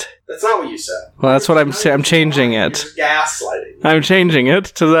say it. That's not what you said. Well, that's what I'm saying. I'm changing it. You're gaslighting. I'm changing it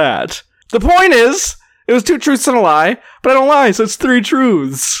to that. The point is, it was 2 truths and a lie, but I don't lie, so it's 3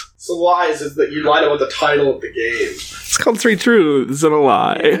 truths. So lies is that you lied about the title of the game. It's called 3 truths and a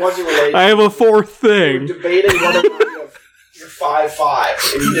lie. It wasn't related. I have a 4th thing. You were debating whether or not you're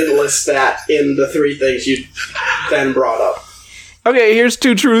 5'5", and you didn't list that in the 3 things you then brought up. Okay, here's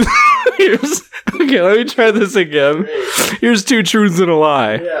 2 truths. Okay, let me try this again. Here's 2 truths and a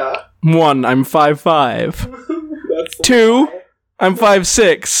lie. Yeah. 1, I'm 5'5". That's 2, I'm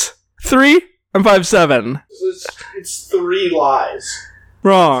 5'6". 3, I'm 5'7". So it's 3 lies.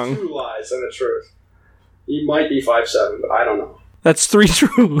 Wrong. 2 lies and a truth. You might be 5'7", but I don't know. That's 3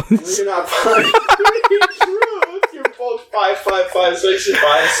 truths. You're not 5'3". You're both 5'5", 5'6", and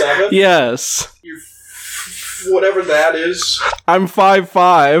 5'7". Yes. You're whatever that is. I'm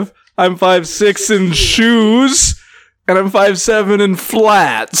 5'5". I'm 5'6" in shoes, and I'm 5'7" in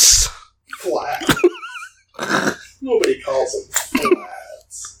flats. Flat. Nobody calls them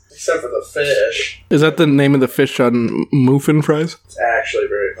flats. Except for the fish. Is that the name of the fish on Muffin Fries? It's actually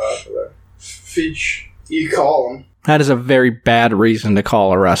very popular. Fish. You call them. That is a very bad reason to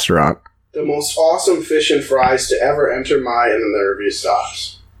call a restaurant. The most awesome fish and fries to ever enter my, and then the review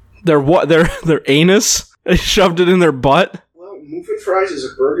stops. Their what? Their anus? They shoved it in their butt? Well, Muffin Fries is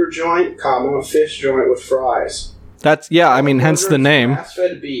a burger joint, a fish joint with fries. That's, yeah, I mean, hence the name.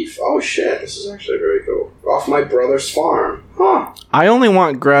 Grass-fed beef. Oh shit, this is actually very cool. Off my brother's farm. Huh. I only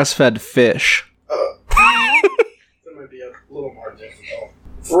want grass-fed fish. That might be a little more difficult.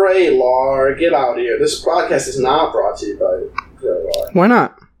 Vraylar, get out of here. This podcast is not brought to you by Vraylar. Why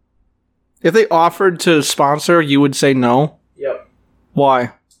not? If they offered to sponsor, you would say no? Yep.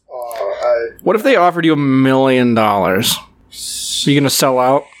 Why? What if they offered you $1 million? you going to sell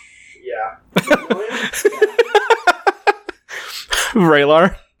out? Yeah.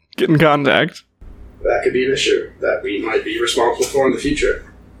 Raylar, get in contact. That could be an issue that we might be responsible for in the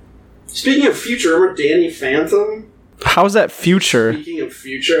future. Speaking of future, remember Danny Phantom? How's that future? Speaking of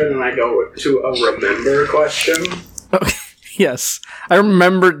future, and then I go to a remember question. Okay. Yes. I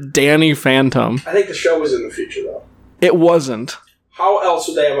remember Danny Phantom. I think the show was in the future, though. It wasn't. How else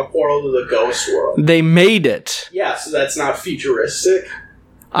would they have a portal to the ghost world? They made it. Yeah, so that's not futuristic.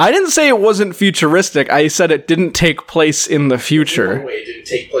 I didn't say it wasn't futuristic. I said it didn't take place in the future. No way it didn't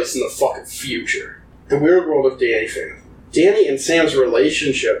take place in the fucking future. The Weird World of Danny Phantom. Danny and Sam's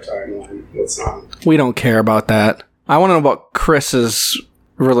relationship timeline. What's not? We don't care about that. I want to know about Chris's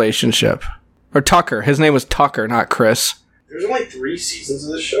relationship. Or Tucker. His name was Tucker, not Chris. There's only 3 seasons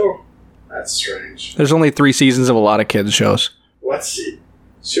of this show? That's strange. There's only 3 seasons of a lot of kids' shows. Let's see.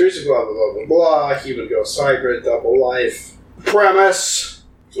 Series of blah, blah, blah, blah, blah. Human Ghost Hybrid, Double Life. Premise.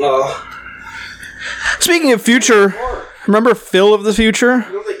 Speaking of future, remember Phil of the Future?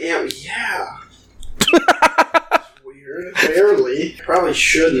 I don't think yeah. It's weird. Barely. Probably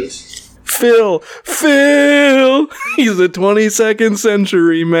shouldn't. Phil! He's a 22nd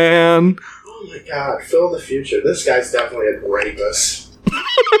century man. Oh my god, Phil the Future. This guy's definitely a rapist.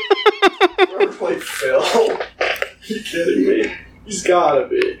 Whoever played Phil? Are you kidding me? He's gotta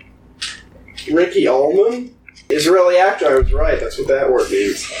be. Ricky Ullman? Israeli actor, I was right, that's what that word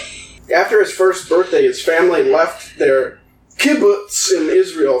means. After his first birthday, his family left their kibbutz in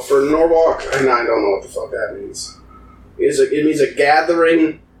Israel for Norwalk. And I don't know what the fuck that means. It means a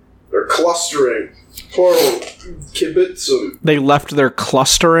gathering or clustering. Plural, kibbutzim. They left their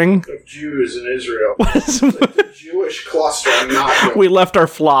clustering? Of Jews in Israel. What is like the Jewish cluster, not we left our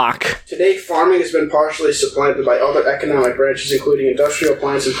flock. Today, farming has been partially supplanted by other economic branches, including industrial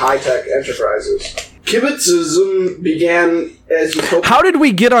plants and high-tech enterprises. Kibbutzism began as utopian. How did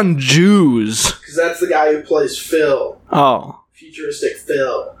we get on Jews? Because that's the guy who plays Phil. Oh. Futuristic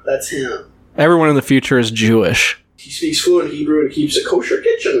Phil. That's him. Everyone in the future is Jewish. He speaks fluent Hebrew and keeps a kosher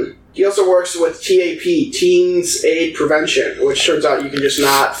kitchen. He also works with TAP, Teens Aid Prevention, which turns out you can just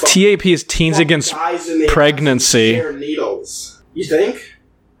not... TAP is Teens Against Pregnancy. Share needles. You think?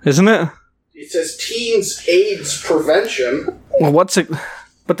 Isn't it? It says Teens AIDS Prevention. Well, what's it...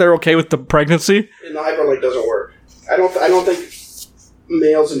 But they're okay with the pregnancy? And the hyperlink doesn't work. I don't think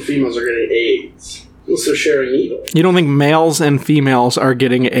males and females are getting AIDS. Unless they're sharing needles. You don't think males and females are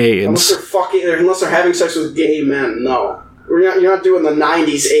getting AIDS? Unless they're having sex with gay men, no. You're not doing the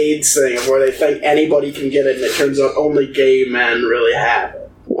 90s AIDS thing of where they think anybody can get it and it turns out only gay men really have it.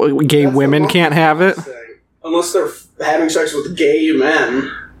 Gay women can't have it? Unless they're having sex with gay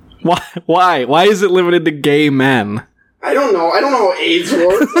men. Why? Why is it limited to gay men? I don't know. I don't know how AIDS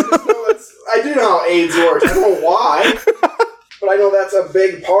works. I do know how AIDS works. I don't know why. But I know that's a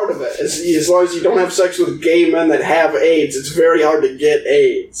big part of it. As long as you don't have sex with gay men that have AIDS, it's very hard to get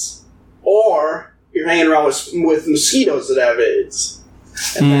AIDS. Or you're hanging around with mosquitoes that have AIDS.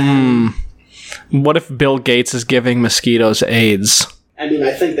 What if Bill Gates is giving mosquitoes AIDS? I mean,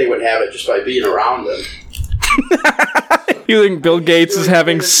 I think they would have it just by being around them. You think Bill Gates is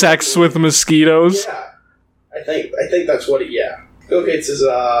having sex with mosquitoes? Yeah. I think that's what yeah. Bill Gates is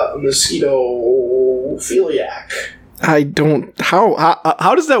a mosquito-philiac. I don't...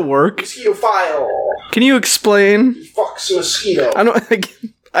 How does that work? Mosquitophile. Can you explain? He fucks mosquito.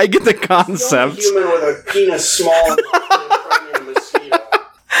 I get the concept. He's the only human with a penis small enough to impregnate a mosquito.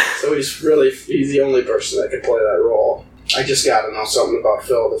 So he's the only person that can play that role. I just gotta know something about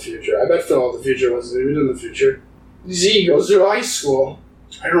Phil of the Future. I bet Phil of the Future was even in the future. Z goes to high school.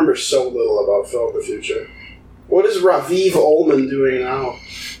 I remember so little about Phil of the Future. What is Raviv Ullman doing now?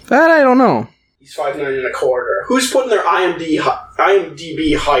 That I don't know. He's 5'9.25". Who's putting their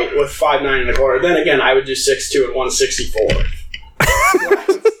IMDb height with 5'9.25"? Then again, I would do 6'2" and 164.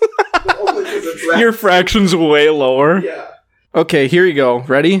 Your fraction's way lower. Yeah. Okay, here you go.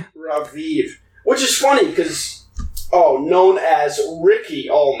 Ready? Raviv. Which is funny because, known as Ricky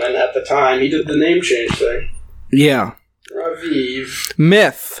Ullman at the time, he did the name change thing. Yeah. Raviv.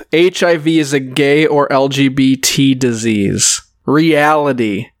 Myth. HIV is a gay or LGBT disease.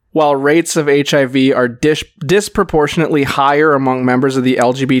 Reality. While rates of HIV are disproportionately higher among members of the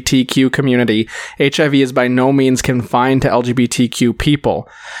LGBTQ community, HIV is by no means confined to LGBTQ people.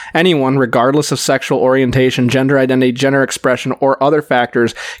 Anyone, regardless of sexual orientation, gender identity, gender expression, or other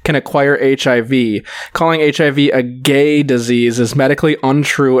factors, can acquire HIV. Calling HIV a gay disease is medically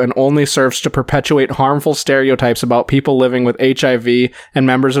untrue and only serves to perpetuate harmful stereotypes about people living with HIV and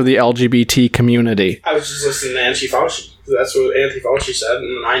members of the LGBT community. I was just listening to Nancy Fauci. That's what Anthony Fauci said in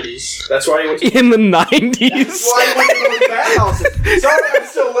the 90s. That's why he went to... In the 90s? That's why he went to those bathhouses. Sorry, I'm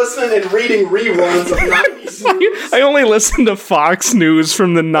still listening and reading reruns of 90s news. I only listen to Fox News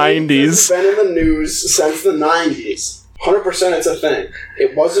from the 90s. It's been in the news since the 90s. 100% it's a thing.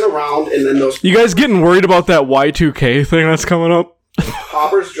 It wasn't around, and then those... You guys getting worried about that Y2K thing that's coming up?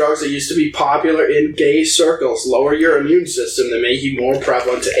 Poppers drugs that used to be popular in gay circles lower your immune system to make you more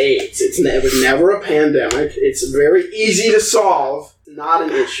prevalent to AIDS. It was never a pandemic. It's very easy to solve. Not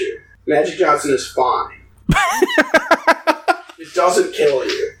an issue. Magic Johnson is fine. It doesn't kill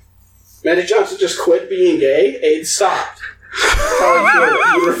you. Magic Johnson just quit being gay. AIDS stopped. That's how he killed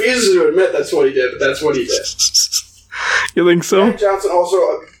it. He refuses to admit that's what he did, but that's what he did. You think so? Magic Johnson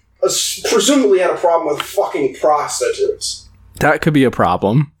also presumably had a problem with fucking prostitutes. That could be a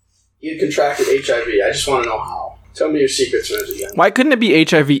problem. You contracted HIV. I just want to know how. Tell me your secrets, Magic Johnson. Why couldn't it be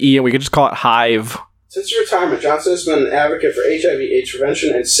HIV-E and we could just call it Hive? Since your retirement, Johnson has been an advocate for HIV/AIDS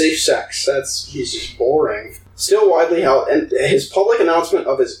prevention and safe sex. He's just boring. Still widely held, and his public announcement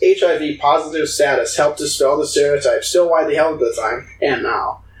of his HIV positive status helped dispel the stereotype, still widely held at the time, and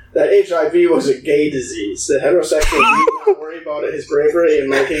now, that HIV was a gay disease, that heterosexuals need not worry about it, his bravery in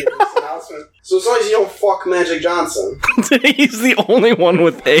making this announcement. So as long as you don't fuck Magic Johnson. He's the only one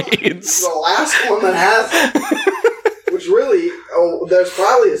with AIDS. He's the last one that has it. Which really, there's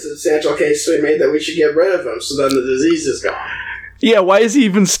probably a substantial case to be made that we should get rid of him, so then the disease is gone. Yeah, why is he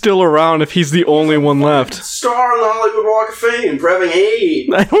even still around if he's the only one left? Star on the Hollywood Walk of Fame for having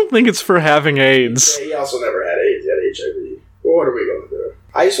AIDS. I don't think it's for having AIDS. Yeah, he also never had AIDS, he had HIV. Well, what are we going to do?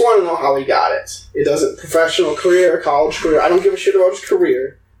 I just want to know how he got it. It doesn't, professional career, college career, I don't give a shit about his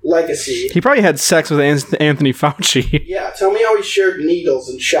career. Legacy. He probably had sex with Anthony Fauci. Yeah, tell me how he shared needles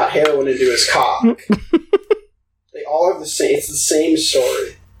and shot heroin into his cock. They all have the same, it's the same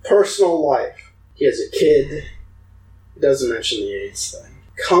story. Personal life. He has a kid. He doesn't mention the AIDS thing.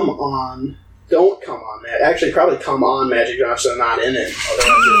 Come on. Don't come on, man. Actually, probably come on, Magic Johnson, not in it.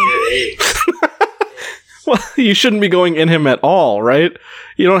 Otherwise you'll get AIDS. Well, you shouldn't be going in him at all, right?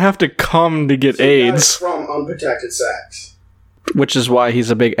 You don't have to come to get AIDS. From unprotected sex. Which is why he's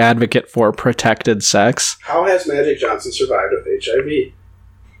a big advocate for protected sex. How has Magic Johnson survived with HIV?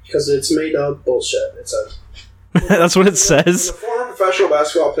 Because it's made up bullshit. It says. That's what it says. The former professional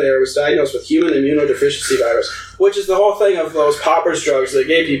basketball player was diagnosed with human immunodeficiency virus, which is the whole thing of those poppers drugs that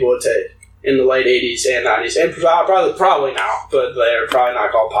gay people would take in the late 80s and 90s. And probably now, but they're probably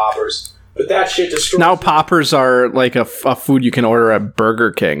not called poppers. But that shit destroys... Now poppers are like a food you can order at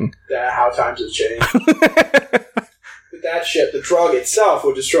Burger King. How times have changed. But that shit, the drug itself,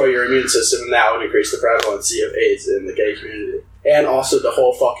 would destroy your immune system, and that would increase the prevalency of AIDS in the gay community. And also the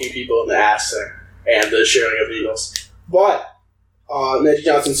whole fucking people in the ass thing, and the sharing of needles. But, Magic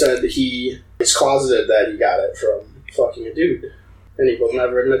Johnson said that he is closeted that he got it from fucking a dude. And he will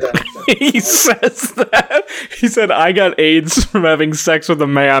never admit that. He says that. He said, I got AIDS from having sex with a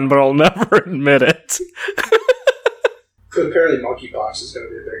man, but I'll never admit it. But apparently monkeypox is going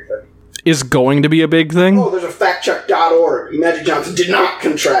to be a big thing. Is going to be a big thing? Oh, there's a factcheck.org. Magic Johnson did not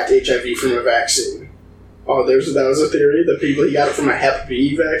contract HIV from a vaccine. Oh, that was a theory that he got it from a Hep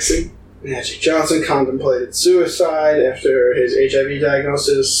B vaccine. Magic Johnson contemplated suicide after his HIV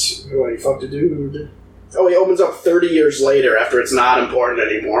diagnosis when he fucked a dude. Oh, he opens up 30 years later after it's not important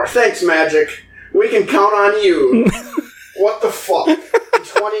anymore. Thanks, Magic. We can count on you. What the fuck? In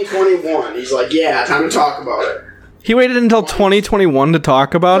 2021, he's like, yeah, time to talk about it. He waited until 2021 to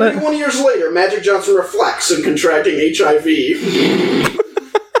talk about it? 31 years later, Magic Johnson reflects on contracting HIV.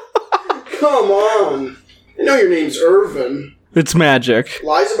 Come on. I know your name's Irvin. It's Magic.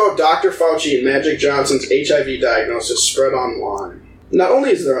 Lies about Dr. Fauci and Magic Johnson's HIV diagnosis spread online. Not only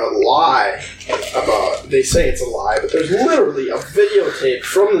is there a lie about, they say it's a lie, but there's literally a videotape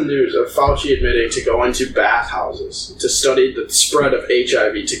from the news of Fauci admitting to go into bathhouses to study the spread of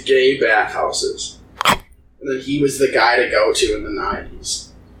HIV to gay bathhouses. And then he was the guy to go to in the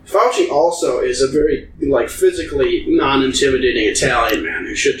 90s. Fauci also is a very, physically non-intimidating Italian man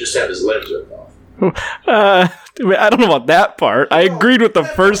who should just have his limbs ripped off. I don't know about that part. I agreed with the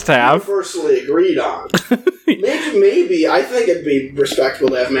first half. Universally agreed on. Maybe I think it'd be respectable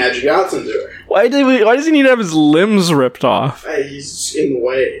to have Magic Johnson do it. Why does he need to have his limbs ripped off? He's in the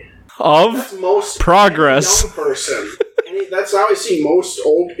way of that's most progress. Young person. That's how I see most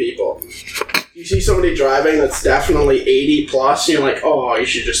old people. You see somebody driving that's definitely 80 plus, and you're like, oh, you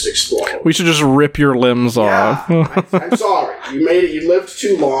should just explode. We should just rip your limbs off. I'm sorry. You made it. You lived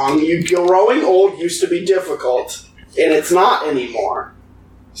too long. Growing old used to be difficult, and it's not anymore.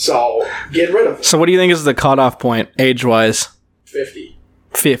 So, get rid of it. So what do you think is the cutoff point, age-wise? 50.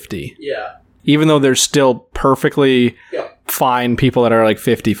 50? Yeah. Even though there's still perfectly Yep. fine people that are like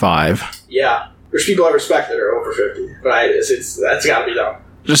 55. Yeah. There's people I respect that are over 50, but that's got to be done.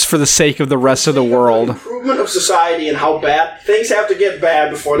 Just for the sake of the rest of the world. Improvement of society and how bad things have to get bad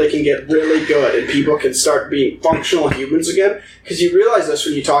before they can get really good and people can start being functional humans again. Because you realize this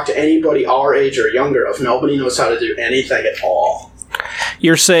when you talk to anybody our age or younger of nobody knows how to do anything at all.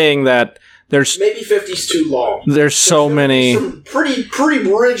 You're saying that there's maybe 50's too low. There's so many some pretty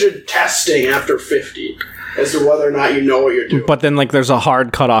rigid testing after 50 as to whether or not you know what you're doing. But then like there's a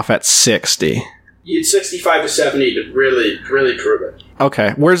hard cutoff at 60. You need 65 to 70 to really prove it.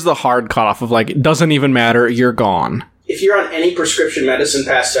 Okay, where's the hard cutoff of like, it doesn't even matter, you're gone? If you're on any prescription medicine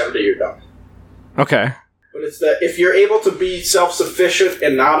past 70, you're done. Okay. But it's that if you're able to be self-sufficient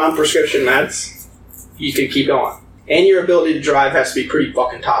and not on prescription meds, you can keep going. And your ability to drive has to be pretty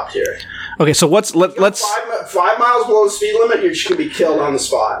fucking top tier. Okay, so let's 5 miles below the speed limit, you can be killed on the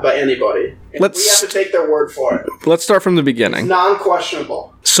spot by anybody. And we have to take their word for it. Let's start from the beginning. It's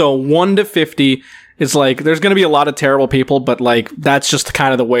non-questionable. So 1 to 50 is like, there's going to be a lot of terrible people, but like, that's just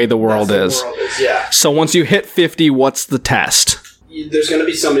kind of the way the world is. The world is, yeah. So once you hit 50, what's the test? There's going to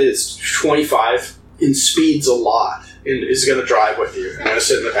be somebody that's 25 and speeds a lot and is going to drive with you and going to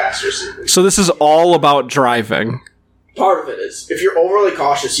sit in the passenger seat. So this is all about driving. Part of it is, if you're overly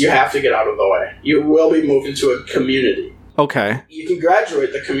cautious, you have to get out of the way. You will be moved into a community. Okay. You can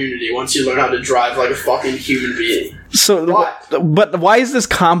graduate the community once you learn how to drive like a fucking human being. So, but why is this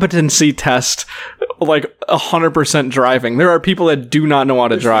competency test like 100% driving? There are people that do not know how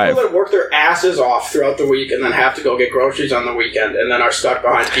to drive. People that work their asses off throughout the week and then have to go get groceries on the weekend and then are stuck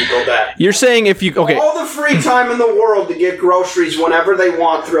behind people that... You're saying if you... Okay. All the free time in the world to get groceries whenever they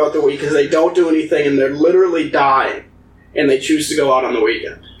want throughout the week because they don't do anything and they're literally dying and they choose to go out on the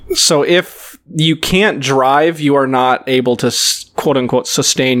weekend. So if you can't drive, you are not able to, quote-unquote,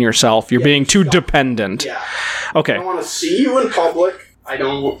 sustain yourself. You're being too dependent. Yeah. Okay. I don't want to see you in public. I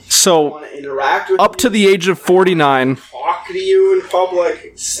don't want to interact with up you. to the age of 49... Talk to you in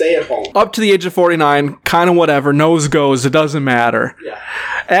public. Stay at home. Up to the age of 49, kind of whatever. Nose goes. It doesn't matter. Yeah.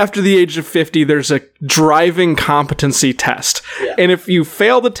 After the age of 50, there's a driving competency test. Yeah. And if you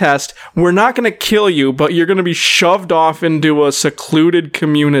fail the test, we're not going to kill you, but you're going to be shoved off into a secluded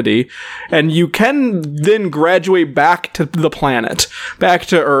community. And you can then graduate back to the planet, back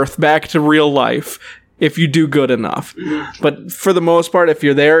to Earth, back to real life, if you do good enough. Mm-hmm. But for the most part, if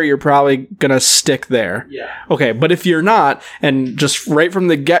you're there, you're probably going to stick there. Yeah. Okay, but if you're not, and just right from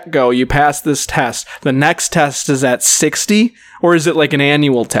the get-go, you pass this test, the next test is at 60, or is it like an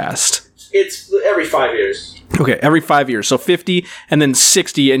annual test? It's every 5 years. Okay, every 5 years. So 50 and then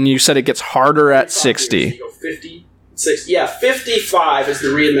 60, and you said it gets harder at 60. Years, you go 50, 60. Yeah, 55 is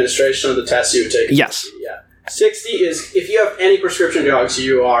the re-administration of the test you would take. Yes. 60, yeah. 60 is, if you have any prescription drugs,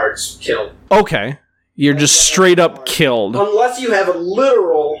 you are killed. Okay. You're just straight up killed. Unless you have a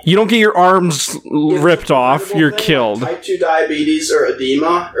literal... You don't get your arms ripped off, you're killed. Like type 2 diabetes or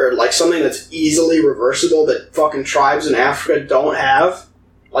edema, or like something that's easily reversible that fucking tribes in Africa don't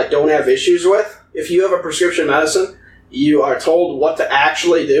have issues with. If you have a prescription medicine, you are told what to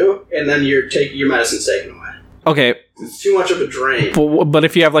actually do, and then your medicine's taken away. Okay. It's too much of a drain. But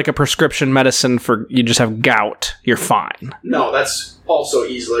if you have like a prescription medicine for, you just have gout, you're fine. No, that's also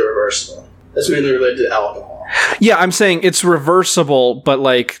easily reversible. That's mainly related to alcohol. Yeah, I'm saying it's reversible, but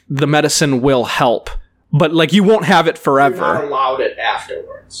like the medicine will help. But like you won't have it forever. You're not allowed it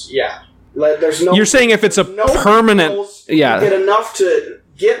afterwards. Yeah. There's no. You're saying if it's a permanent. Pills, yeah. You get enough to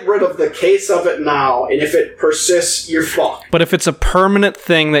get rid of the case of it now, and if it persists, you're fucked. But if it's a permanent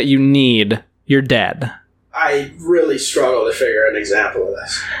thing that you need, you're dead. I really struggle to figure an example of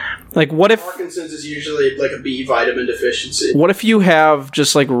this. Like, what if... Parkinson's is usually like a B vitamin deficiency. What if you have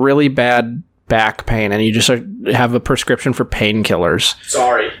just, like, really bad back pain and you just have a prescription for painkillers?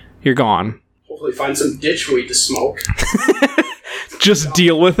 Sorry. You're gone. Hopefully find some ditch weed to smoke. Just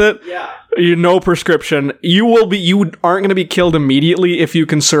deal with it? Yeah. No prescription. You aren't going to be killed immediately if you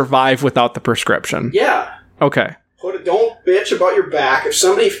can survive without the prescription. Yeah. Okay. Don't bitch about your back.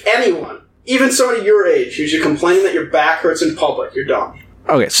 If anyone, even somebody your age, who's complaining that your back hurts in public, you're done.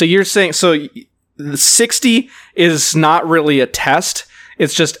 Okay, so you're saying, so 60 is not really a test.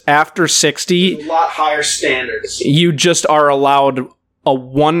 It's just after 60... There's a lot higher standards. You just are allowed a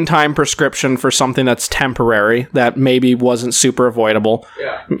one-time prescription for something that's temporary, that maybe wasn't super avoidable.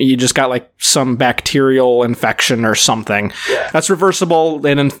 Yeah. You just got like some bacterial infection or something. Yeah. That's reversible,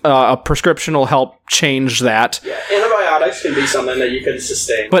 and a prescription will help change that. Yeah, antibiotics can be something that you can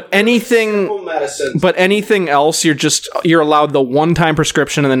sustain. But anything... Simple medicine. But anything else, you're allowed the one-time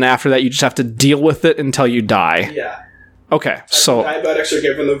prescription, and then after that, you just have to deal with it until you die. Yeah. Okay, so... Diabetics are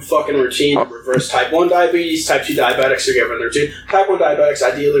given the fucking routine to reverse type 1 diabetes. Type 2 diabetics are given the routine. Type 1 diabetics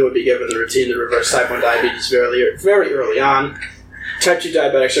ideally would be given the routine to reverse type 1 diabetes very early on. Type 2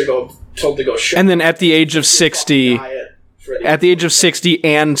 diabetics are told to go shit. And then at the age of 60... At the age of 60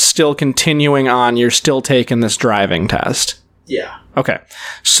 and still continuing on, you're still taking this driving test. Yeah. Okay.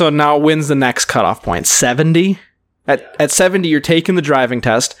 So now when's the next cutoff point? 70? At 70, you're taking the driving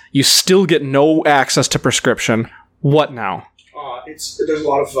test. You still get no access to prescription. What now? There's a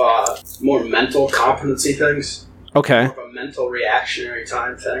lot of more mental competency things. Okay. More of a mental reactionary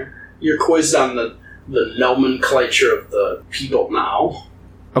time thing. You're quizzed on the nomenclature of the people now.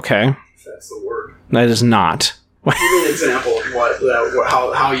 Okay. If that's the word. That is not. Give me an example of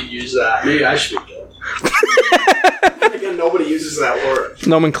how you use that. Maybe I should be good. Again, nobody uses that word.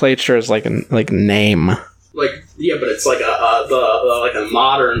 Nomenclature is like a name. Like, yeah, but it's like a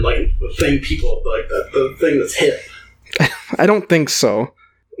modern, like, the thing people, like, the thing that's hip. I don't think so.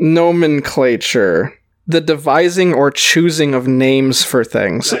 Nomenclature. The devising or choosing of names for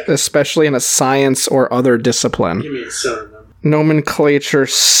things, especially in a science or other discipline. Give me a synonym. Nomenclature,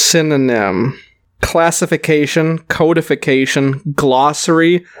 synonym. Classification, codification,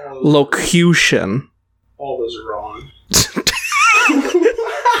 glossary, locution. All those are wrong.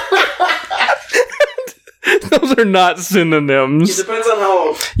 Those are not synonyms. It depends on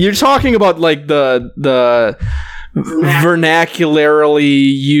how... You're talking about, like, the vernacularly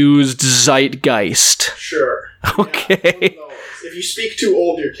used zeitgeist. Sure. Okay. Yeah, if you speak too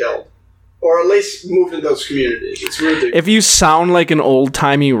old, you're killed. Or at least moved in those communities. It's really... If you sound like an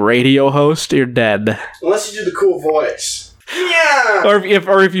old-timey radio host, you're dead. Unless you do the cool voice. Yeah!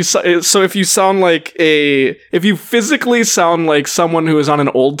 Or if you sound like if you physically sound like someone who is on an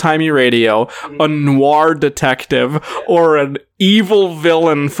old-timey radio, a noir detective, or an evil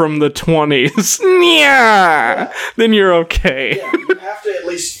villain from the 20s, yeah, then you're okay. Yeah, you have to at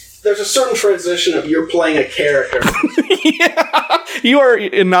least... There's a certain transition of you're playing a character. Yeah, you are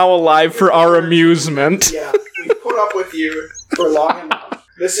now alive for our amusement. Yeah, we put up with you for long enough.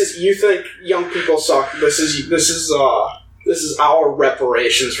 You think young people suck. This is our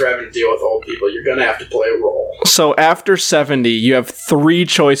reparations for having to deal with old people. You're gonna have to play a role. So after 70, you have 3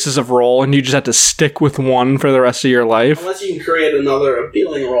 choices of role, and you just have to stick with one for the rest of your life. Unless you can create another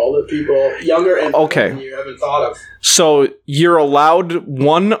appealing role that people younger and than you haven't thought of. So you're allowed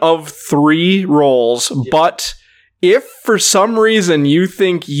one of 3 roles, but if for some reason you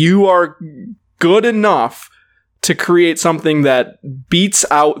think you are good enough to create something that beats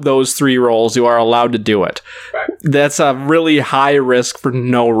out those 3 roles, you are allowed to do it. Right. That's a really high risk for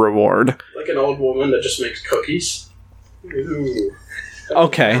no reward. Like an old woman that just makes cookies. Ooh.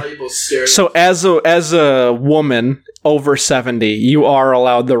 Okay. So as a woman over 70, you are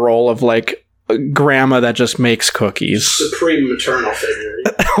allowed the role of, like, a grandma that just makes cookies. Supreme maternal figure.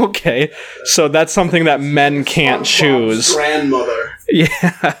 Okay. So that's something that men can't choose. Grandmother.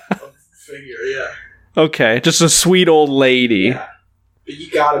 Yeah. Figure, yeah. Okay, just a sweet old lady. Yeah. But you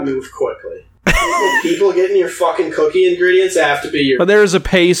gotta move quickly. People getting your fucking cookie ingredients have to be your... But there's a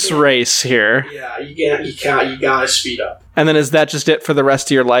pace race here. Yeah, you gotta speed up. And then is that just it for the rest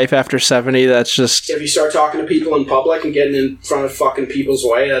of your life after 70? That's just... If you start talking to people in public and getting in front of fucking people's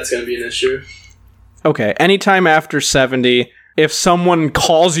way, that's gonna be an issue. Okay, anytime after 70, if someone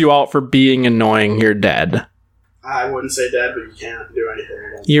calls you out for being annoying, you're dead. I wouldn't say dead, but you can't do anything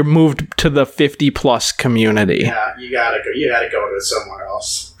again. You're moved to the 50-plus community. Yeah, you gotta go to somewhere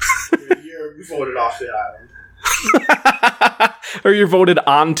else. You're voted off the island. Or you're voted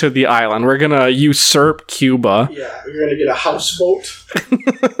onto the island. We're gonna usurp Cuba. Yeah, you're gonna get a houseboat.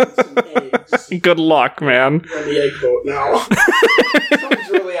 Some eggs. Good luck, man. You're on the egg boat now. If someone's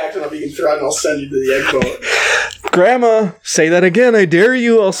really acting up, you can threaten, I'll send you to the egg boat. Grandma, say that again. I dare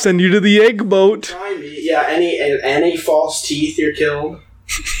you. I'll send you to the egg boat. Try me. Yeah, any false teeth, you're killed.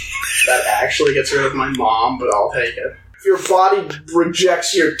 That actually gets rid of my mom, but I'll take it. If your body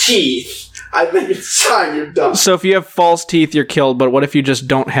rejects your teeth, I think it's time you're done. So if you have false teeth, you're killed, but what if you just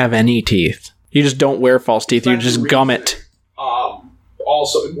don't have any teeth? You just don't wear false teeth, you just gum it.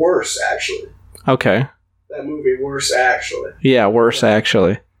 Also, worse, actually. Okay. That movie, Worse, Actually. Yeah, Worse,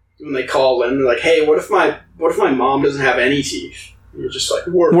 Actually. When they call in, they're like, hey, what if my mom doesn't have any teeth? And you're just like,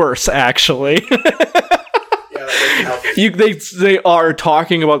 worse. Actually. Yeah, that doesn't help. They are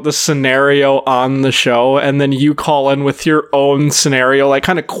talking about the scenario on the show, and then you call in with your own scenario, like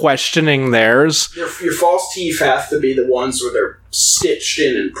kind of questioning theirs. Your false teeth have to be the ones where they're stitched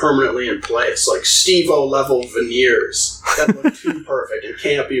in and permanently in place, like Steve-O level veneers that look too perfect and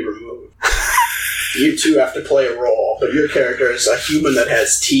can't be removed. You two have to play a role, but your character is a human that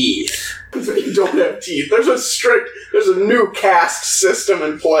has teeth. You don't have teeth. There's a strict There's a new caste system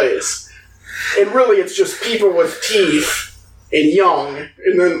in place. And really, it's just people with teeth and young,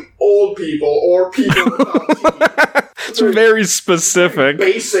 and then old people or people without teeth. It's very specific.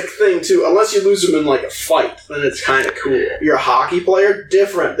 Basic thing, too. Unless you lose them in, like, a fight, then it's kind of cool. You're a hockey player,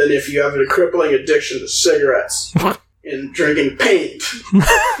 different than if you have a crippling addiction to cigarettes and drinking paint.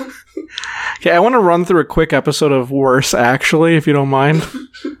 Okay, I want to run through a quick episode of Worse, actually, if you don't mind.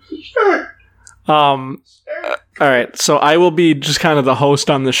 Sure. All right, so I will be just kind of the host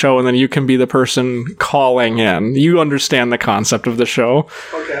on the show, and then you can be the person calling in. You understand the concept of the show.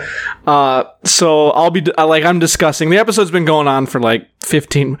 Okay. So I'll be, I'm discussing, the episode's been going on for,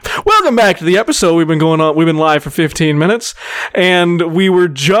 15. Welcome back to the episode. We've been live for 15 minutes, and we were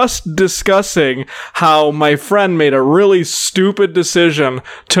just discussing how my friend made a really stupid decision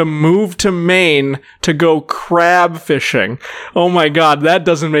to move to Maine to go crab fishing. Oh my god, that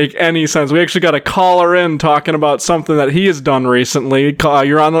doesn't make any sense. We actually got a caller in talking about something that he has done recently.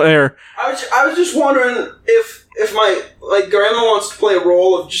 You're on the air. I was just wondering if my grandma wants to play a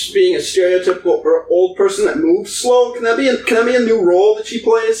role of just being a stereotypical old person that moves slow. Can that be a new role that she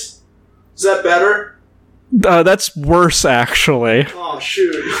plays? Is that better? That's worse, actually. Oh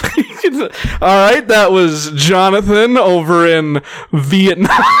shoot! All right, that was Jonathan over in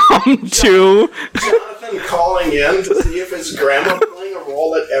Vietnam too. Jonathan calling in to see if his grandma playing a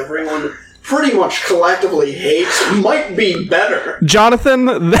role that everyone pretty much collectively hates might be better.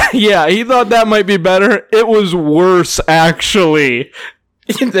 Jonathan, yeah, he thought that might be better. It was worse, actually.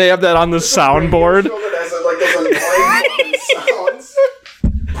 They have that on the soundboard.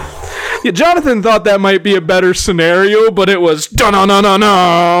 Yeah, Jonathan thought that might be a better scenario, but it was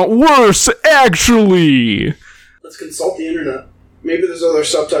no worse, actually. Let's consult the internet. Anybe there's other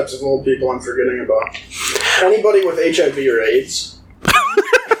subtypes of old people I'm forgetting about. Anybody with HIV or AIDS?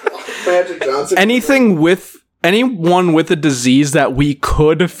 Magic Johnson. Anyone with a disease that we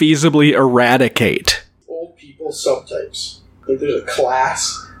could feasibly eradicate. Old people subtypes. I think there's a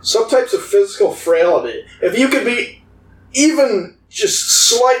class. Subtypes of physical frailty. If you could be even just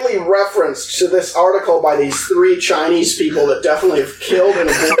slightly referenced to this article by these 3 Chinese people that definitely have killed and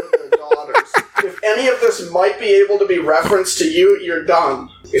aborted their daughters, if any of this might be able to be referenced to you, you're done.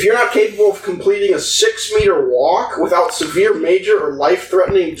 If you're not capable of completing a 6-meter walk without severe, major, or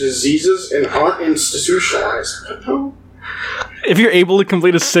life-threatening diseases and aren't institutionalized. If you're able to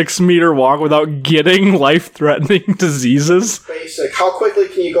complete a 6-meter walk without getting life-threatening diseases? Basic. How quickly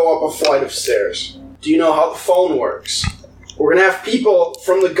can you go up a flight of stairs? Do you know how the phone works? We're going to have people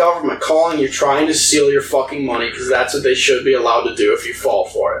from the government calling you trying to steal your fucking money because that's what they should be allowed to do if you fall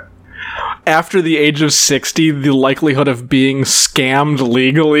for it. After the age of 60, the likelihood of being scammed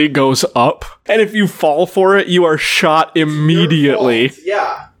legally goes up. And if you fall for it, you are shot immediately.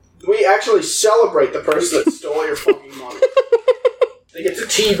 Yeah. We actually celebrate the person that stole your fucking money. They get to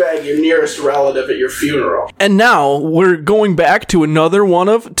teabag your nearest relative at your funeral. And now, we're going back to another one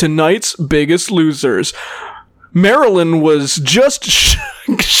of tonight's biggest losers. Marilyn was just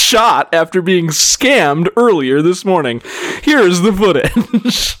shot after being scammed earlier this morning. Here's the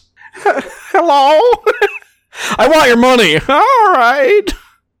footage. Hello? I want your money. All right.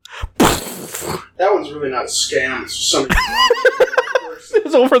 That one's really not a scam. It's just something.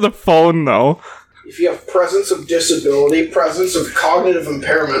 It's over the phone, though. If you have presence of disability, presence of cognitive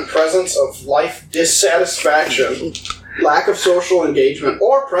impairment, presence of life dissatisfaction, lack of social engagement,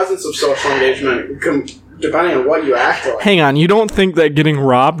 or presence of social engagement, depending on what you act like. Hang on, you don't think that getting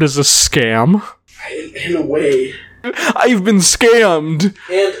robbed is a scam? In a way. I've been scammed.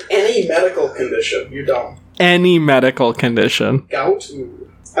 And any medical condition, you don't. Any medical condition. Gout?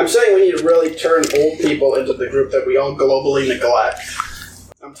 I'm saying we need to really turn old people into the group that we all globally neglect.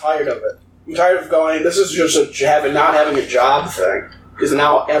 I'm tired of it. I'm tired of going, this is just not having a job thing. Because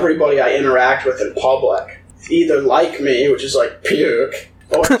now everybody I interact with in public either like me, which is like puke,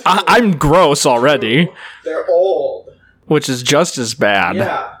 or I'm gross already. They're old. Which is just as bad.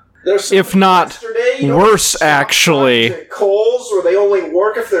 Yeah. If not worse, actually. At Kohl's, where they only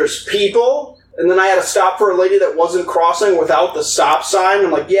work if there's people. And then I had to stop for a lady that wasn't crossing without the stop sign.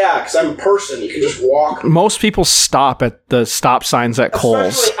 I'm like, yeah, because I'm a person. You can just walk. Most people stop at the stop signs at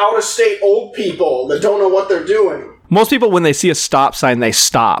Kohl's. Especially out-of-state old people that don't know what they're doing. Most people, when they see a stop sign, they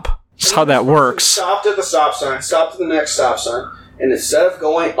stop. That's how that works. Stopped at the stop sign, stopped at the next stop sign, and instead of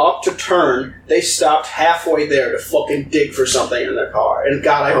going up to turn, they stopped halfway there to fucking dig for something in their car. And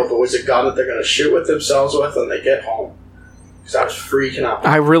God, I hope it was a gun that they're going to shoot with themselves with when they get home. Because I was freaking out.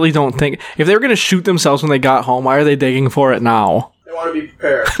 I really don't think... If they were going to shoot themselves when they got home, why are they digging for it now? They want to be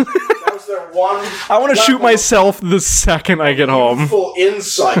prepared. That was their one... I want to shoot myself the second I get home. Full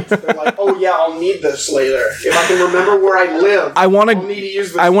insight. They're like, oh yeah, I'll need this later. If I can remember where I live, I'll need to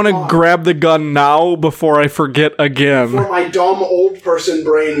use this. I want to grab the gun now before I forget again. Before my dumb old person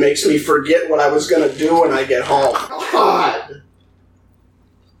brain makes me forget what I was going to do when I get home. God.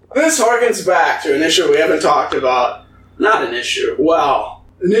 This harkens back to an issue we haven't talked about. Not an issue. Well,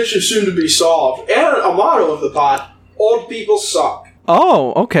 an issue soon to be solved. And a motto of the pod. Old people suck.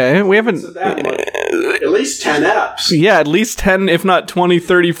 Oh, okay. We haven't... So that much. At least 10 eps. Yeah, at least 10, if not 20,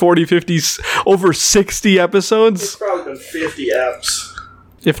 30, 40, 50, over 60 episodes. It's probably been 50 eps.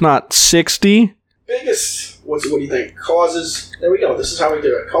 If not 60. Biggest, what do you think? Causes, there we go. This is how we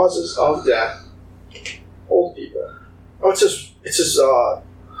do it. Causes of death. Old people. Oh, it says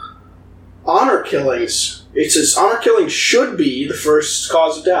honor killings. It says honor killings should be the first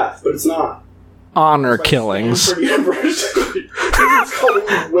cause of death, but it's not. Honor killings. It's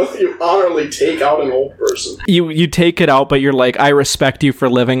called, will you honorably take out an old person? You take it out, but you're like, I respect you for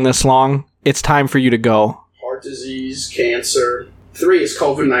living this long. It's time for you to go. Heart disease, cancer. 3 is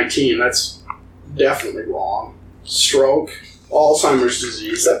COVID-19. That's definitely wrong. Stroke, Alzheimer's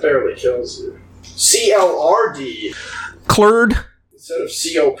disease. That barely kills you. CLRD. Clurd. Instead of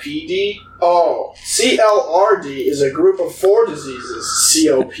COPD? Oh, CLRD is a group of 4 diseases.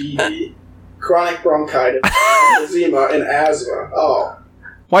 COPD. Chronic bronchitis, emphysema, and asthma. Oh.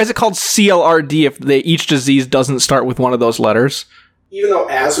 Why is it called CLRD if each disease doesn't start with one of those letters? Even though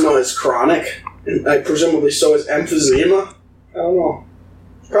asthma is chronic, and presumably so is emphysema? I don't know.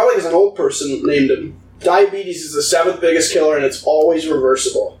 Probably because an old person named him. Diabetes is the 7th biggest killer, and it's always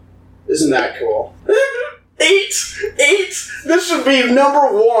reversible. Isn't that cool? 8! This should be number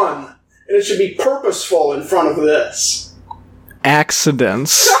 1, and it should be purposeful in front of this.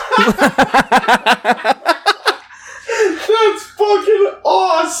 Accidents. That's fucking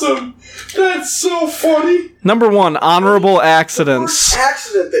awesome. That's so funny. Number 1, honorable accidents. The first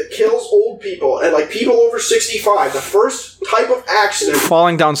accident that kills old people and like people over 65. The first type of accident.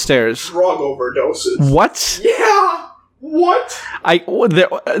 Falling downstairs. Drug overdoses. What? Yeah. What?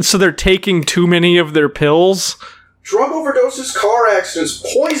 So they're taking too many of their pills? Drug overdoses, car accidents,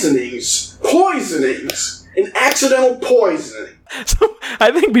 poisonings. An accidental poisoning. So I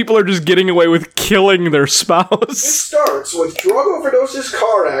think people are just getting away with killing their It spouse. starts with drug overdoses,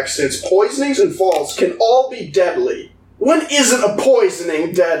 car accidents, poisonings, and falls can all be deadly. When isn't a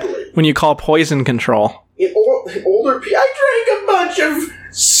poisoning deadly? When you call poison control. In older people, I drank a bunch of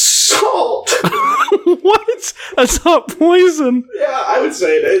salt. What? That's not poison. Yeah, I would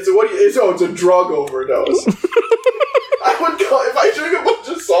say it's a drug overdose. I would call, if I drink a bunch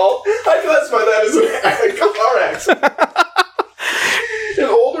of salt, I'd classify that as a car accident. In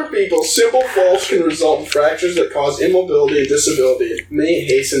older people, simple falls can result in fractures that cause immobility and disability and may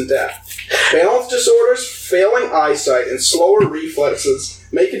hasten death. Balance disorders, failing eyesight, and slower reflexes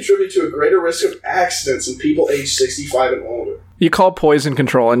may contribute to a greater risk of accidents in people aged 65 and older. You call poison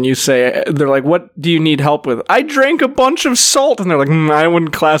control and you say, they're like, what do you need help with? I drank a bunch of salt. And they're like, I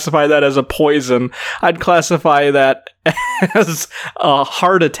wouldn't classify that as a poison. I'd classify that as a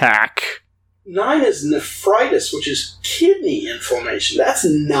heart attack. 9 is nephritis, which is kidney inflammation. That's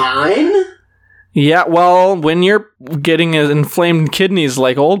 9? Yeah, well, when you're getting inflamed kidneys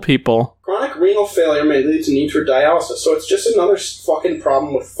like old people. Chronic renal failure may lead to need for dialysis, so it's just another fucking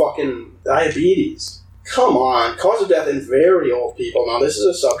problem with fucking diabetes. Come on. Cause of death in very old people. Now, this is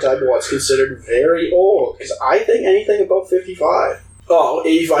a subtype of what's considered very old, because I think anything above 55. Oh,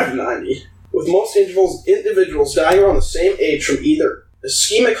 85 to 90. With most individuals dying around the same age from either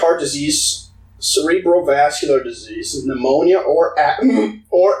ischemic heart disease, cerebrovascular disease, pneumonia, or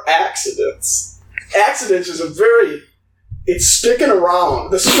accidents. Accidents is it's sticking around.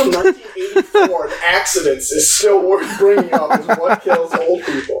 This is from 1984, and accidents is still worth bringing up as what kills old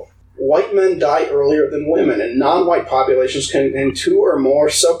people. White men die earlier than women, and non-white populations contain 2 or more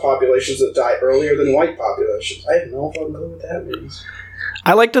subpopulations that die earlier than white populations. I have no fucking clue what that means.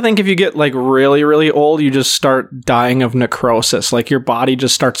 I like to think if you get like really, really old, you just start dying of necrosis. Like your body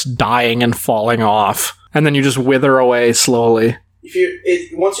just starts dying and falling off. And then you just wither away slowly.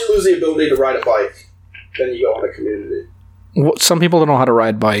 Once you lose the ability to ride a bike, then you go in a community. Some people don't know how to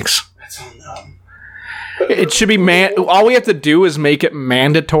ride bikes. That's on them. It should be all we have to do is make it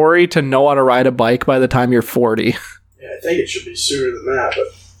mandatory to know how to ride a bike by the time you're 40. Yeah, I think it should be sooner than that, but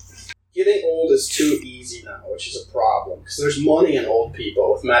getting old is too easy now, which is a problem, because there's money in old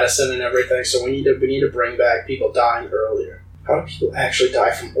people with medicine and everything, so we need to bring back people dying earlier. How do people actually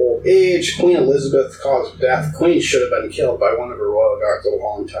die from old age? Queen Elizabeth caused death. Queen should have been killed by one of her royal guards a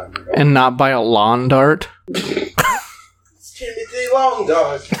long time ago. And not by a lawn dart? Timothy long,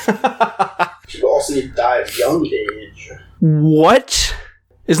 dog. People also need to die of young age. What?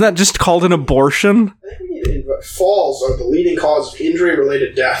 Isn't that just called an abortion? I think we need to falls are the leading cause of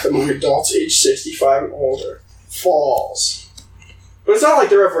injury-related death among adults aged 65 and older. Falls. But it's not like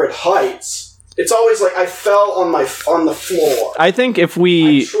they're ever at heights. It's always like I fell on the floor. I think I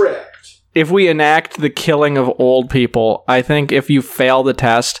tripped. if we enact the killing of old people, I think if you fail the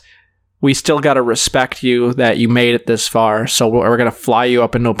test, we still got to respect you that you made it this far. So we're going to fly you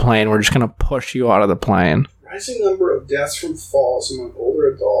up into a plane. We're just going to push you out of the plane. Rising number of deaths from falls among older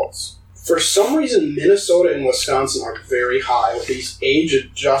adults. For some reason, Minnesota and Wisconsin are very high with these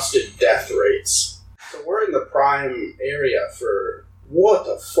age-adjusted death rates. So we're in the prime area for... What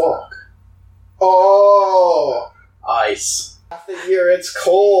the fuck? Oh! Ice. Half the year it's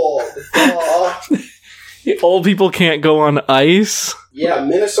cold. Old people can't go on ice? Yeah,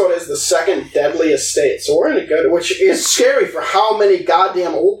 Minnesota is the second deadliest state, so we're in a good... Which is scary for how many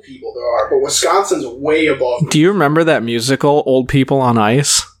goddamn old people there are, but Wisconsin's way above. Do you remember that musical, Old People on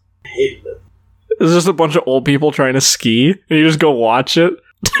Ice? I hated it. It's just a bunch of old people trying to ski, and you just go watch it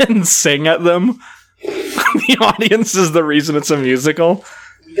and sing at them. The audience is the reason it's a musical.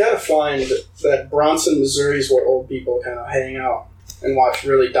 You gotta find that Bronson, Missouri is where old people kind of hang out and watch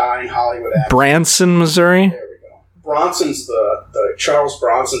really dying Hollywood action. Branson, Missouri? There we go. Bronson's the Charles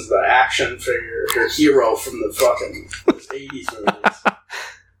Bronson's the action figure, the hero from the fucking 80s movies.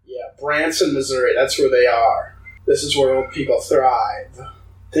 Yeah, Branson, Missouri, that's where they are. This is where old people thrive.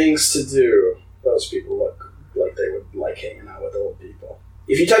 Things to do. Those people look like they would like hanging out with old people.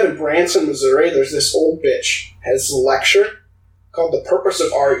 If you type in Branson, Missouri, there's this old bitch has a lecture called The Purpose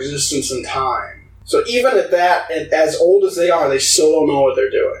of Our Existence in Time. So even at that, as old as they are, they still don't know what they're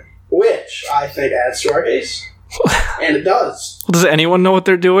doing. Which I think adds to our case. And it does. Does anyone know what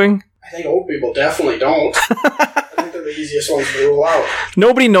they're doing? I think old people definitely don't. I think they're the easiest ones to rule out.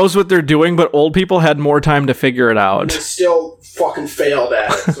 Nobody knows what they're doing, but old people had more time to figure it out. And they still fucking failed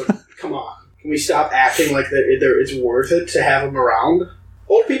at it. So come on. Can we stop acting like it's worth it to have them around?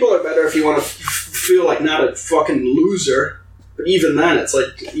 Old people are better if you want to feel like not a fucking loser. But even then, it's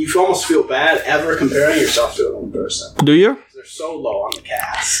like you almost feel bad ever comparing yourself to an old person. Do you? They're so low on the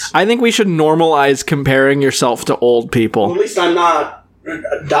cast. I think we should normalize comparing yourself to old people. Well, at least I'm not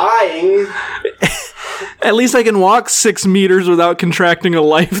dying. At least I can walk 6 meters without contracting a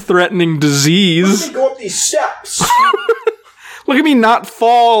life-threatening disease. Let me go up these steps. Look at me not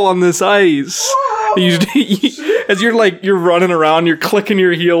fall on this ice. As you're running around, you're clicking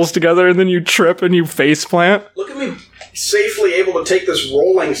your heels together, and then you trip and you face plant. Look at me safely able to take this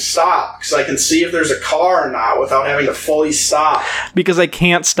rolling stop, because I can see if there's a car or not without having to fully stop. Because I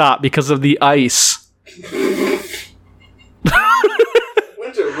can't stop because of the ice. Winter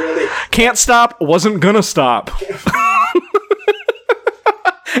really... Can't stop, wasn't gonna stop.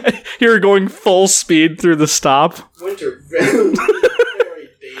 You're going full speed through the stop. Winter, very, very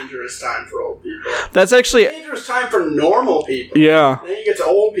dangerous time for old people. That's actually... Dangerous time for normal people. Yeah. And then you get to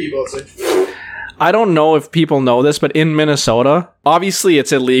old people, it's like... I don't know if people know this, but in Minnesota, obviously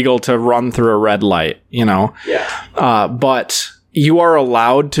it's illegal to run through a red light, you know? Yeah. But you are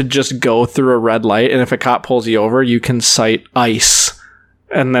allowed to just go through a red light, and if a cop pulls you over, you can cite ice.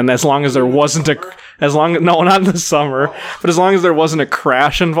 And then as long as there wasn't no, not in the summer, but as long as there wasn't a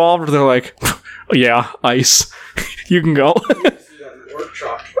crash involved, they're like, yeah, ice. You can go. You used to do that in the work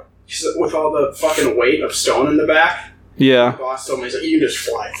truck. With all the fucking weight of stone in the back. Yeah. My boss told me, he's like, you can just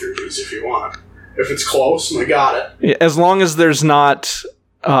fly through these if you want. If it's close, I got it. As long as there's not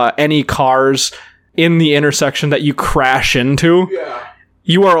any cars in the intersection that you crash into, Yeah.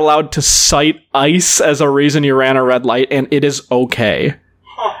 you are allowed to cite ice as a reason you ran a red light, and it is okay.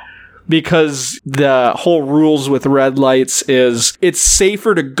 Because the whole rules with red lights is it's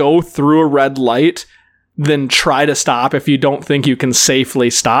safer to go through a red light than try to stop if you don't think you can safely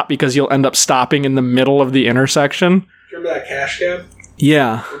stop, because you'll end up stopping in the middle of the intersection. Remember that cash cab?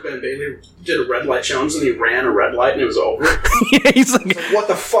 Yeah. Where Ben Bailey did a red light challenge and he ran a red light and it was over? Yeah, he's like, What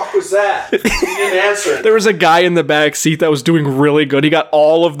the fuck was that? He didn't answer it. there was a guy in the back seat that was doing really good. He got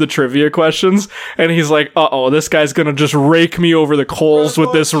all of the trivia questions, and he's like, uh-oh, this guy's gonna just rake me over the coals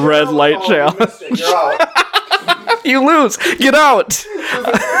with this red light challenge. You're out. You lose. Get out.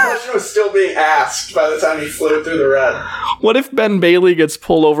 The question was still being asked by the time he flew through the red. What if Ben Bailey gets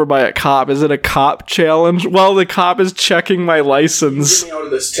pulled over by a cop? Is it a cop challenge? Well, the cop is checking my license. Give me out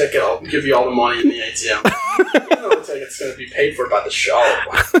of this ticket, I'll give you all the money in the ATM. Even though the ticket's going to be paid for by the show.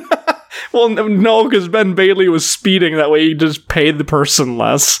 Well, no, because Ben Bailey was speeding. That way he just paid the person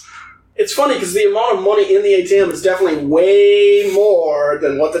less. It's funny because the amount of money in the ATM is definitely way more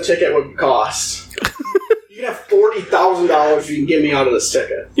than what the ticket would cost. You can have $40,000 if you can get me out of this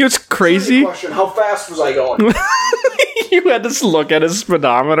ticket. You know what's crazy? Question, how fast was I going? You had to look at his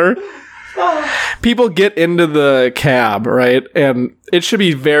speedometer. People get into the cab, right? And it should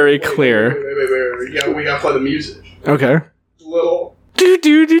be very clear. Wait. Yeah, we gotta play the music. Okay. Little.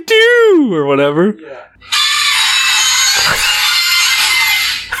 Do, or whatever. Yeah.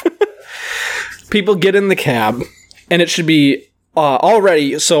 People get in the cab, and it should be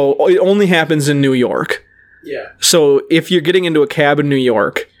already, so it only happens in New York. Yeah. So if you're getting into a cab in New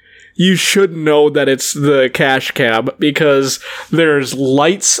York, you should know that it's the cash cab because there's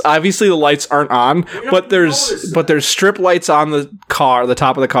lights. Obviously, the lights aren't on, but there's strip lights on the car, the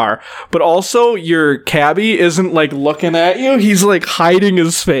top of the car. But also, your cabbie isn't like looking at you; he's like hiding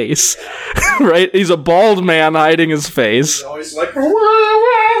his face, right? He's a bald man hiding his face. He's always like,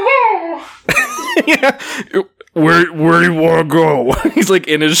 Yeah. Where do you want to go? He's like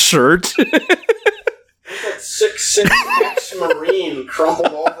in his shirt. that 6'6" ex-Marine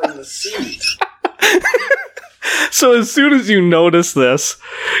crumpled over in the seat. So as soon as you notice this,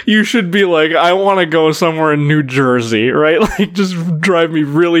 you should be like, I want to go somewhere in New Jersey, right? Like, just drive me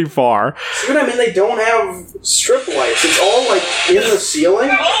really far. See what I mean? They don't have strip lights. It's all, like, in the ceiling.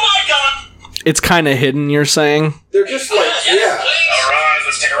 Oh, my God! It's kind of hidden, you're saying? They're just like, yeah. All right,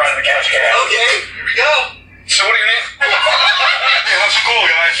 let's take a ride in the cash cab. Okay, here we go. So what are your names? Hey, what's so cool,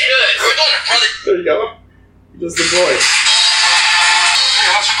 guys? Good. We're going to brother. There you go. He does the voice. Hey,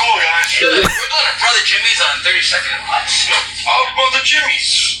 what's so cool, guys? Good. We're going to brother Jimmy's on 32nd and Watts. Oh, brother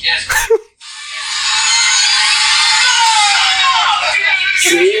Jimmy's. Yes.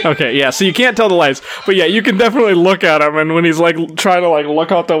 See? Okay, yeah, so you can't tell the lights. But yeah, you can definitely look at him, and when he's like trying to like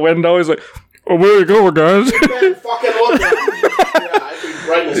look out the window, he's like, oh, where you going, guys? Man, fucking look at him. Yeah, I'd be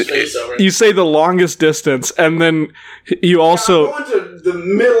right in his face over. You say the longest distance, and then you also... I'm going to the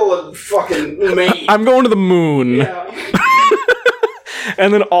middle of fucking Maine. I'm going to the moon. Yeah.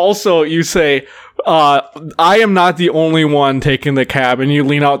 And then also you say, I am not the only one taking the cab, and you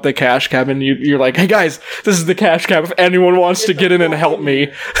lean out the cash cab, and you're like, hey guys, this is the cash cab. If anyone wants to get in and help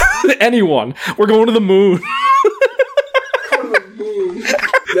me, anyone, we're going to the moon. Going to the moon.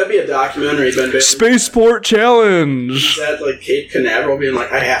 That'd be a documentary, Ben Bailey. Spaceport Challenge. Is that like Cape Canaveral being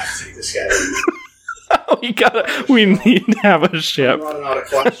like, I have to take this guy. We need to have a ship. I'm running out of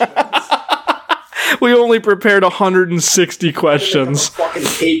questions. We only prepared 160 questions. Fucking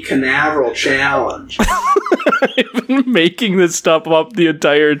Cape Canaveral challenge. I've been making this stuff up the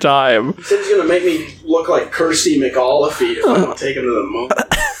entire time. He said he's gonna make me look like Kirsty McAuliffe if I don't take him to the moon.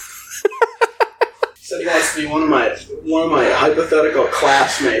 He said he wants to be one of my hypothetical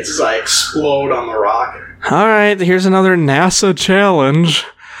classmates as I explode on the rocket. All right, here's another NASA challenge.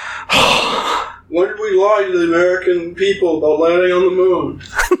 When did we lie to the American people about landing on the moon?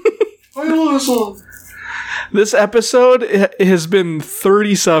 I know this one. This episode has been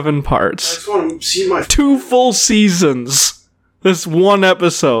 37 parts. I just want to see my 2 full seasons. This one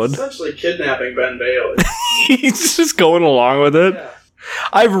episode. Essentially kidnapping Ben Bailey. He's just going along with it. Yeah.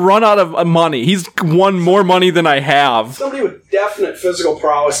 I've run out of money. He's won more money than I have. Somebody with definite physical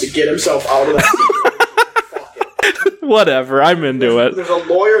prowess to get himself out of that situation. Whatever, I'm into it. There's a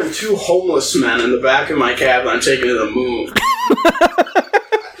lawyer and 2 homeless men in the back of my cab that I'm taking to the moon.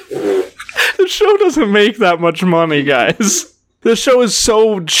 The show doesn't make that much money, guys. The show is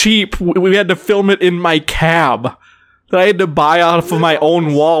so cheap, we had to film it in my cab that I had to buy out of my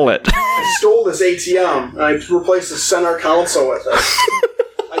own wallet. I stole this ATM, and I replaced the center console with it.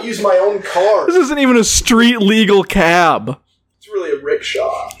 I used my own car. This isn't even a street-legal cab. It's really a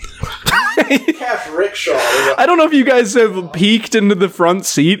rickshaw. Cash rickshaw. I don't know if you guys have peeked into the front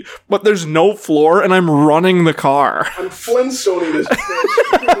seat, but there's no floor, and I'm running the car. I'm Flintstoning this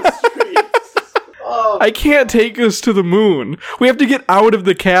bitch through the streets. Oh, I can't take us to the moon. We have to get out of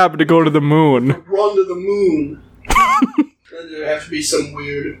the cab to go to the moon. run to the moon. Then there have to be some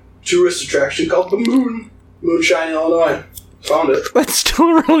weird tourist attraction called the moon. Moonshine, Illinois. Found it. That's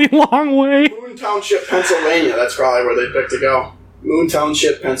still a really long way. Moon Township, Pennsylvania. That's probably where they picked to go. Moon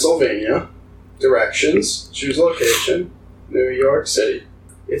Township, Pennsylvania. Directions. Choose location. New York City.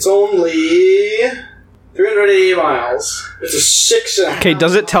 It's only 380 miles. It's a 6.5. Okay,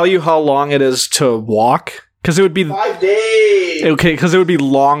 does it tell you how long it is to walk? Because it would be 5 days. okay. Because it would be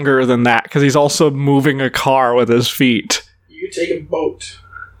longer than that. Because he's also moving a car with his feet. You can take a boat.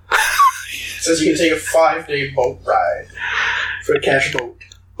 It says you can take a 5-day boat ride for a cash boat.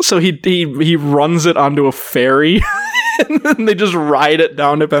 So he runs it onto a ferry, and then they just ride it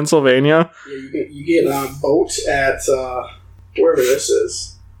down to Pennsylvania. Yeah, you get on a boat at wherever this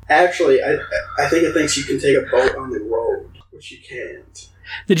is. Actually, I think it thinks you can take a boat on the road, which you can't.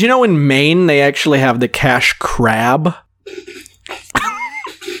 Did you know in Maine they actually have the cash crab?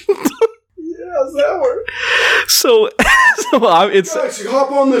 How's that work? So it's Guys, you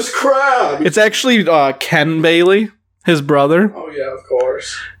hop on this crab. it's actually Ken Bailey, his brother. Oh yeah, of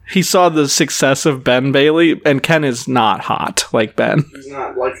course. He saw the success of Ben Bailey, and Ken is not hot like Ben. He's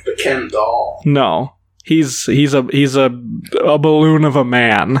not like the Ken doll. No, he's a balloon of a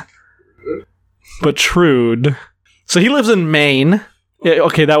man, but shrewd. So he lives in Maine. Yeah,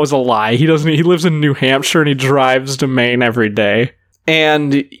 okay, that was a lie. He doesn't. He lives in New Hampshire, and he drives to Maine every day.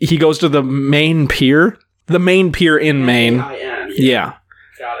 And he goes to the Maine Pier. The Maine Pier in Maine. M-A-I-N. Yeah.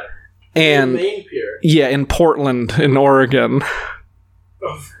 Got it. And The Maine Pier. yeah, in Portland, in Oregon.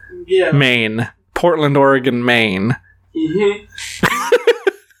 Oh, yeah. Maine. Portland, Oregon, Maine. Mm-hmm.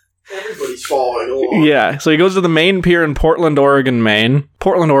 Everybody's following along. Yeah, so he goes to the Maine Pier in Portland, Oregon, Maine.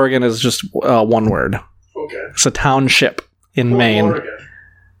 Portland, Oregon is just one word. Okay. It's a township in Maine. Oregon.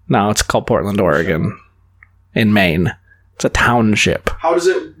 No, it's called Portland, Oregon. In Maine. It's a township. How does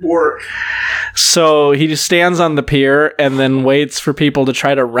it work? So he just stands on the pier and then waits for people to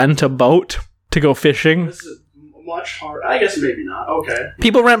try to rent a boat to go fishing. This is much harder. I guess maybe not. Okay.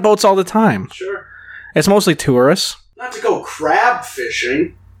 People rent boats all the time. Sure. It's mostly tourists. Not to go crab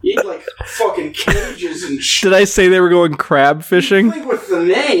fishing. You need like fucking cages and shit. Did I say they were going crab fishing? Think with the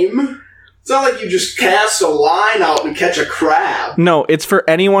name. It's not like you just cast a line out and catch a crab. No, it's for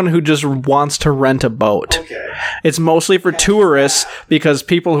anyone who just wants to rent a boat. Okay. It's mostly for tourists because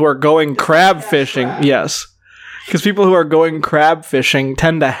people who are going crab fishing, yes. Because people who are going crab fishing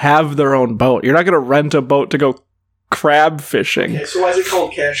tend to have their own boat. You're not going to rent a boat to go crab fishing. Okay, so why is it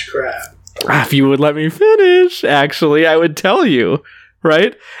called cash crab? If you would let me finish, actually, I would tell you.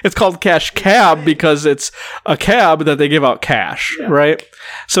 Right? It's called cash cab because it's a cab that they give out cash, right?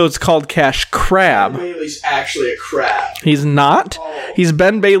 So it's called cash crab. Ben Bailey's actually a crab. He's not. Oh. He's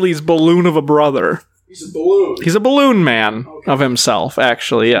Ben Bailey's balloon of a brother. He's a balloon. He's a balloon man of himself,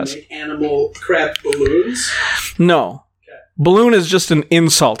 actually, yes. Make animal crab balloons. No. Okay. Balloon is just an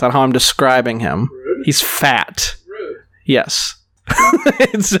insult on how I'm describing him. Rude. He's fat. Rude. Yes.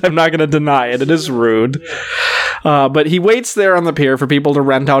 I'm not going to deny it. It is rude. But he waits there on the pier for people to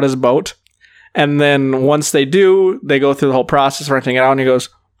rent out his boat. And then once they do, they go through the whole process of renting it out. And he goes,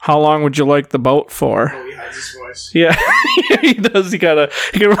 "How long would you like the boat for?" Oh, he hides his voice. Yeah, he does. He kind of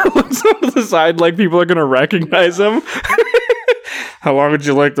looks over the side like people are going to recognize him. "How long would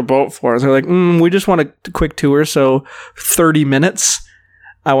you like the boat for?" And they're like, "We just want a quick tour, so 30 minutes.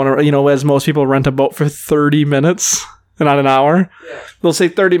 I want to, as most people rent a boat for 30 minutes. Not an hour." Yeah. They'll say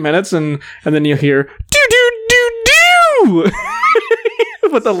 30 minutes, and then you hear do do do do.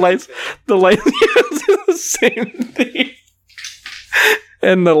 But the lights, it's the same thing.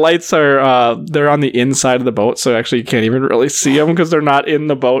 And the lights are they're on the inside of the boat, so actually you can't even really see them because they're not in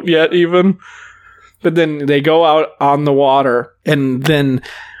the boat yet, even. But then they go out on the water, and then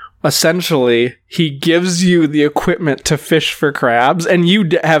essentially he gives you the equipment to fish for crabs, and you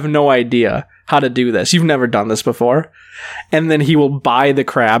have no idea how to do this. You've never done this before. And then he will buy the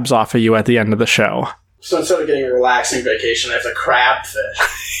crabs off of you at the end of the show. So instead of getting a relaxing vacation, I have to crab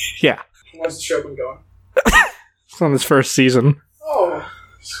fish. Yeah. When's the show been going? It's on this first season. Oh,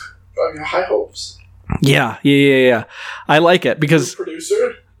 I got high hopes. Yeah. I like it because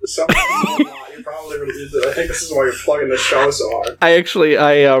Producer? You're probably really did that. I think this is why you're plugging the show so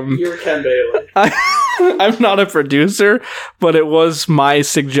hard. You're Ken Bailey. I'm not a producer, but it was my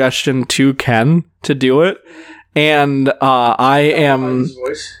suggestion to Ken to do it. And I am... His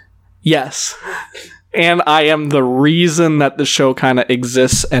voice. Yes. And I am the reason that the show kind of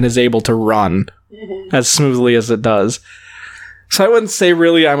exists and is able to run as smoothly as it does. So I wouldn't say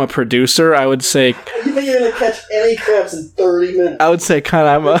really I'm a producer. I would say... You think you're going to catch any crabs in 30 minutes? I would say kind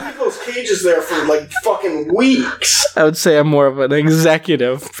of I'm Leave those cages there for like fucking weeks. I would say I'm more of an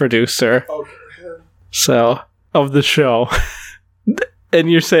executive producer. Okay. So, of the show. And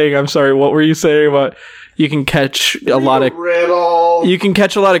you're saying, I'm sorry, what were you saying about you can catch a lot of... Riddle. You can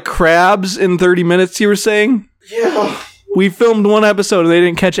catch a lot of crabs in 30 minutes, you were saying? Yeah. We filmed one episode and they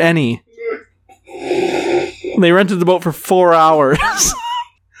didn't catch any. They rented the boat for 4 hours.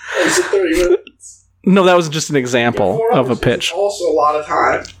 Is it 30 minutes? No, that was just an example 4 of a hours pitch. is also a lot of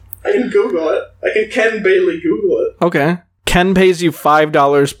time. I can Google it. I can Ken Bailey Google it. Okay. Ken pays you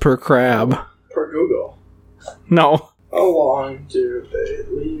 $5 per crab. Per Google. No. How long do they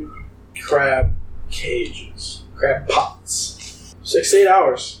leave crab cages? Crab pots. 6 to 8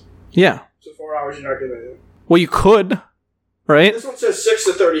 hours. Yeah. So 4 hours you're not going to... Well, you could, right? This one says 6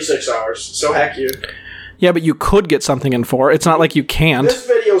 to 36 hours, so heck you. Yeah, but you could get something in 4. It's not like you can't. This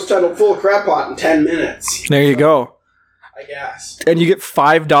video is titled Full Crab Pot in 10 minutes. There you go. I guess. And you get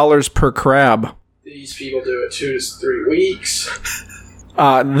 $5 per crab. These people do it 2 to 3 weeks.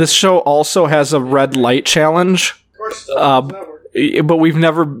 This show also has a red light challenge. Of course it does. Does that work? But we've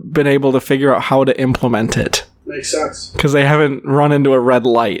never been able to figure out how to implement it. Makes sense. Because they haven't run into a red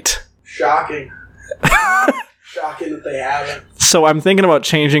light. Shocking. Shocking that they haven't. So I'm thinking about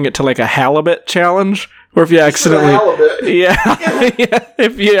changing it to like a halibut challenge. Or if you accidentally... halibut. Yeah.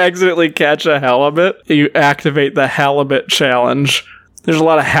 If you accidentally catch a halibut, you activate the halibut challenge. There's a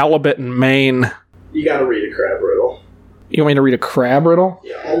lot of halibut in Maine. You gotta read a crab riddle. You want me to read a crab riddle?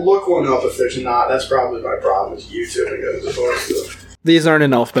 Yeah, I'll look one up if there's not. That's probably my problem with YouTube as opposed to... These aren't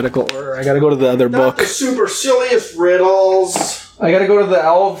in alphabetical order. I gotta go to the other Not book. the super silliest riddles. I gotta go to the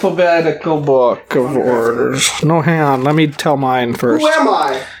alphabetical book of orders. No, hang on. Let me tell mine first. Who am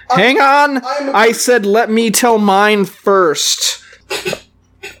I? Hang on! I'm- I said let me tell mine first.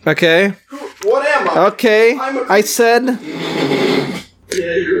 Okay? What am I? Okay. I said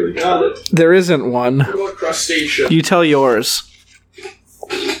Yeah, you really got it. there isn't one. What about crustacean? You tell yours.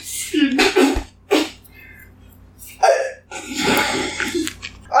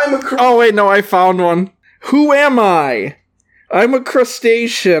 I'm a Oh, wait, no, I found one. Who am I? I'm a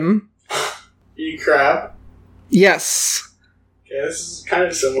crustacean. You eat crab? Yes. Okay, this is kind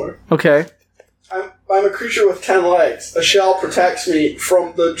of similar. Okay. I'm a creature with 10 legs. A shell protects me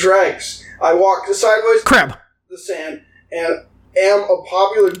from the dregs. I walk sideways Crab. the sand and am a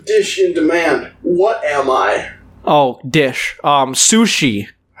popular dish in demand. What am I? Oh, dish. Sushi.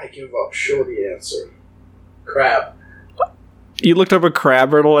 I give up. Show the answer. Crab. You looked up a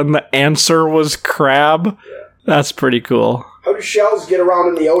crab riddle and the answer was crab? Yeah. That's pretty cool. How do shells get around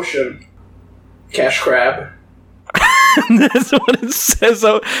in the ocean? Cash crab. That's what it says.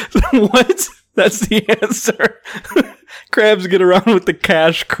 Oh, what? That's the answer. Crabs get around with the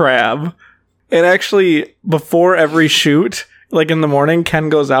cash crab. And actually, before every shoot, like in the morning, Ken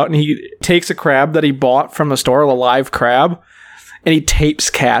goes out and he takes a crab that he bought from the store, a live crab, and he tapes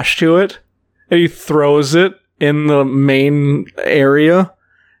cash to it, and he throws it in the main area,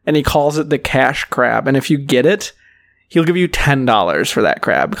 and he calls it the cash crab. And if you get it, he'll give you $10 for that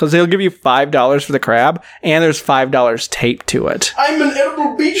crab, because he'll give you $5 for the crab, and there's $5 taped to it. I'm an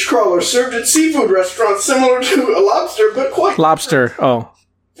edible beach crawler served at seafood restaurants similar to a lobster, but quite... Lobster. Oh.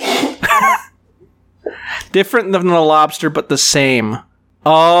 Different than a lobster, but the same.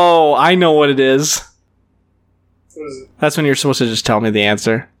 Oh, I know what it is. What is it? That's when you're supposed to just tell me the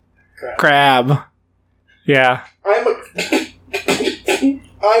answer. Crab. Crab. Yeah. I'm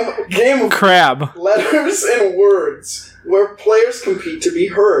a game of Crab. letters and words where players compete to be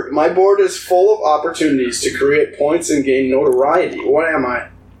heard. My board is full of opportunities to create points and gain notoriety. What am I?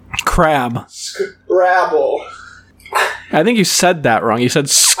 Crab. Scrabble. I think you said that wrong. You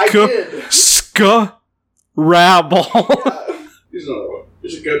said I did. Rabble. Here's another one.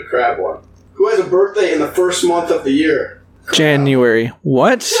 Here's a good crab one. Who has a birthday in the first month of the year? January.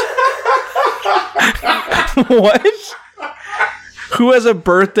 What? What? Who has a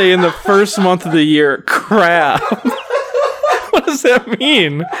birthday in the first month of the year? Crab. What does that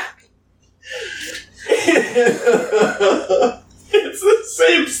mean? It's the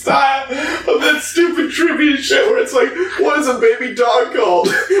same style of that stupid trivia shit where it's like, what is a baby dog called?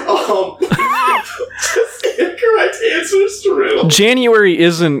 Just incorrect answers to riddle. January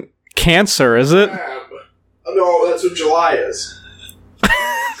isn't Cancer, is it? Crab. No, that's what July is.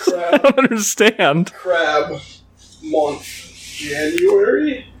 I Crab. don't understand. Crab month.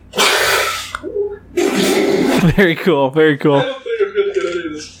 January? Very cool, very I cool. don't think I'm gonna get any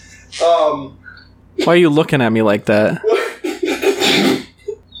of this. Why are you looking at me like that?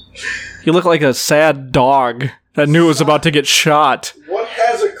 You look like a sad dog that knew it was about to get shot. What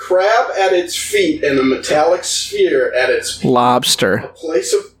has a crab at its feet and a metallic sphere at its peak? Lobster. A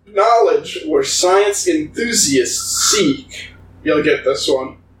place of knowledge where science enthusiasts seek. You'll get this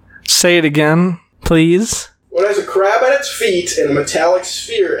one. Say it again, please. What has a crab at its feet and a metallic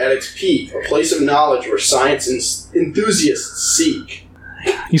sphere at its peak? A place of knowledge where science enthusiasts seek.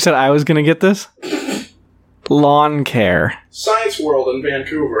 You said I was gonna get this? Lawn care. Science World in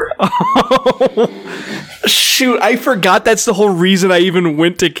Vancouver. Oh, shoot, I forgot that's the whole reason I even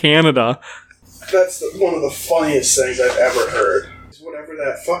went to Canada. That's one of the funniest things I've ever heard. Whatever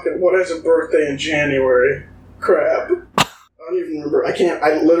that fucking... What has a birthday in January? Crab. I don't even remember.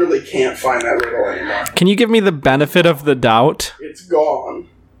 I literally can't find that riddle anymore. Can you give me the benefit of the doubt? It's gone.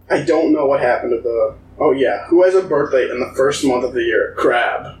 I don't know what happened to the... Oh yeah. Who has a birthday in the first month of the year?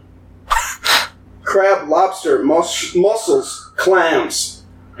 Crab. Crab, lobster, mussels, clams.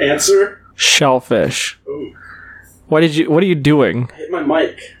 Answer? Shellfish. Ooh. What are you doing? I hit my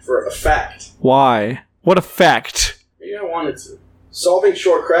mic for effect. Why? What effect? Maybe Maybe I wanted to. Solving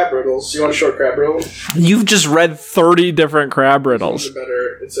short crab riddles. You want a short crab riddle? You've just read 30 different crab riddles. These ones are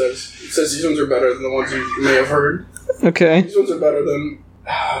better. It says these ones are better than the ones you may have heard. Okay. These ones are better than...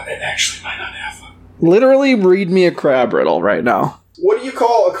 it actually might not have them. Literally read me a crab riddle right now. What do you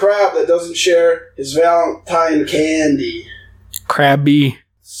call a crab that doesn't share his Valentine candy? Crabby.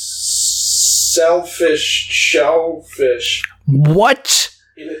 Shellfish. What?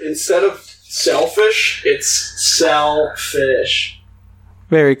 Instead of selfish, it's selfish.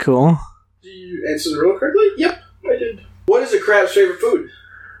 Very cool. Do you answer the riddle correctly? Yep, I did. What is a crab's favorite food?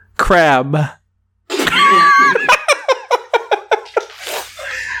 Crab. Yep.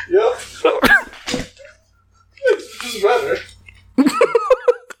 It's just better.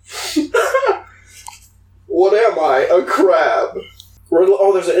 What am I? A crab. Riddle.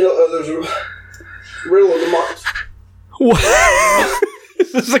 Oh, there's a riddle of the month. What?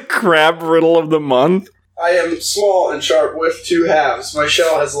 Is this a crab riddle of the month? I am small and sharp with two halves. My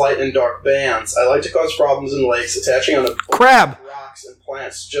shell has light and dark bands. I like to cause problems in lakes. Attaching on the crab, rocks and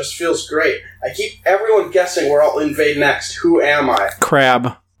plants just feels great. I keep everyone guessing where I'll invade next. Who am I?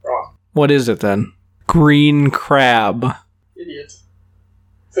 Crab. Wrong. What is it then? Green crab. Idiot.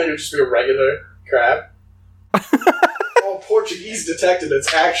 I think it would just be a regular crab. Oh, Portuguese detected.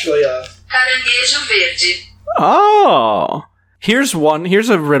 It's actually a... Caranguejo verde. Oh. Here's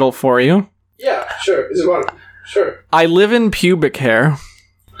a riddle for you. Yeah, sure. Is it one? Sure. I live in pubic hair.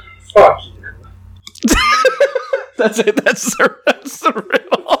 Fuck you. That's it. That's the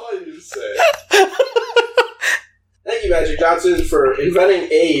riddle. All I need to say. Thank you, Magic Johnson, for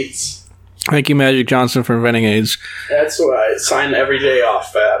inventing AIDS. Thank you, Magic Johnson, for inventing AIDS. That's what I sign every day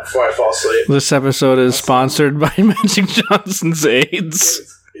off at before I fall asleep. This episode is sponsored by Magic Johnson's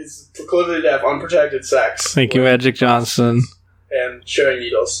AIDS. It's proclivity to have unprotected sex. Thank you, Magic Johnson. And sharing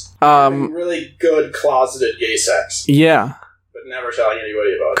needles. Having really good closeted gay sex. Yeah. But never telling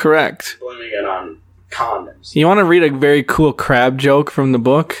anybody about it. Correct. Blaming it on condoms. You want to read a very cool crab joke from the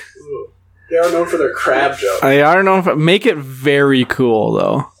book? Ooh. They are known for their crab jokes. I don't know if... Make it very cool,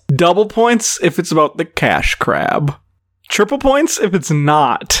 though. Double points if it's about the cash crab. Triple points if it's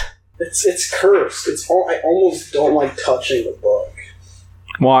not. It's cursed. I almost don't like touching the book.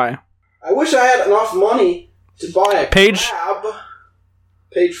 Why? I wish I had enough money to buy a crab.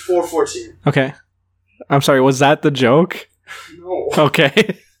 Page 414. Okay. I'm sorry, was that the joke? No.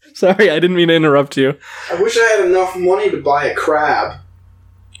 Okay. Sorry, I didn't mean to interrupt you. I wish I had enough money to buy a crab.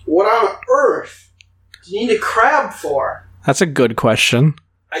 What on earth do you need a crab for? That's a good question.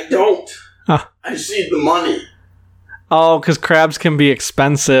 I don't. Huh. I just need the money. Oh, because crabs can be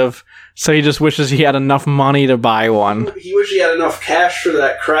expensive, so he just wishes he had enough money to buy one. He wished he had enough cash for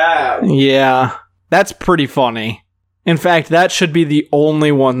that crab. Yeah. That's pretty funny. In fact, that should be the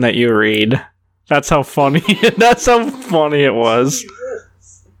only one that you read. That's how funny it was.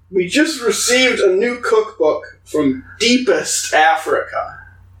 We just received a new cookbook from Deepest Africa.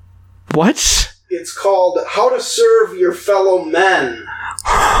 What? It's called How to Serve Your Fellow Men.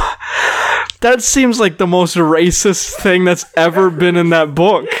 That seems like the most racist thing that's ever been in that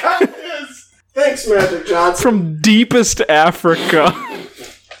book. Yeah, it is. Thanks, Magic Johnson. From Deepest Africa.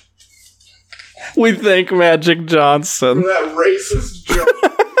 We thank Magic Johnson. For that racist joke.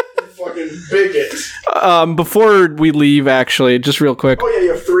 You fucking bigot. Before we leave, actually, just real quick. Oh yeah,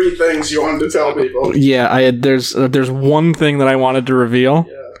 you have 3 things you wanted to tell people. Yeah, there's one thing that I wanted to reveal.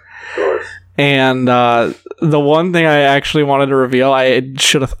 Yeah, of course. And the one thing I actually wanted to reveal, I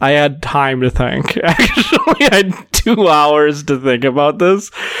had time to think. Actually, I had 2 hours to think about this,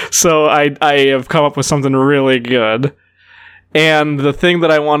 so I have come up with something really good. And the thing that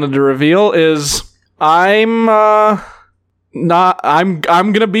I wanted to reveal is I'm gonna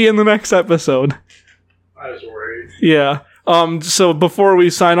be in the next episode. I was worried. Yeah. So before we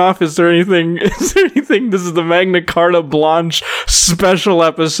sign off, is there anything, this is the Magna Carta Blanche special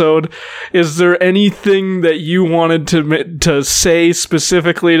episode. Is there anything that you wanted to say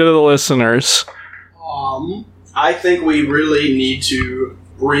specifically to the listeners? I think we really need to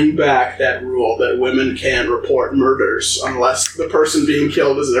bring back that rule that women can't report murders unless the person being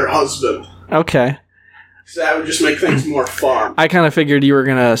killed is their husband. Okay. So that would just make things more fun. I kind of figured you were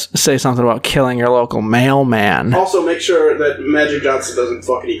going to say something about killing your local mailman. Also, make sure that Magic Johnson doesn't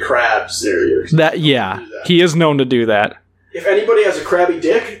fuck any crabs near you. Yeah, he is known to do that. If anybody has a crabby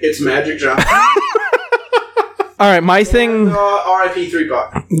dick, it's Magic Johnson. Alright, my thing... R.I.P.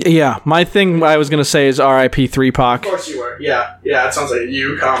 3-Pac. Yeah, my thing I was going to say is R.I.P. 3-Pac. Of course you were. Yeah, it sounds like a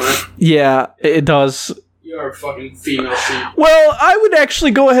you comment. Yeah, it does. You are a fucking female sheep. Well, I would actually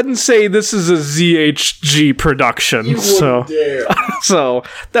go ahead and say this is a ZHG production. You wouldn't dare. So,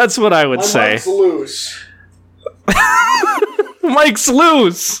 that's what I would My say. mic's loose. Mike's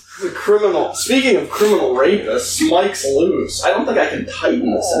loose! The criminal. Speaking of criminal rapists, Mike's loose. I don't think I can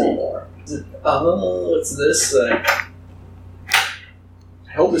tighten this anymore. Oh, it's this thing.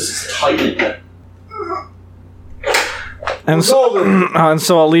 I hope this is tightened. And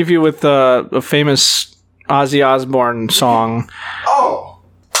so I'll leave you with a famous Ozzy Osbourne song. Oh!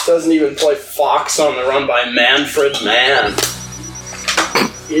 Doesn't even play Fox on the Run by Manfred Mann.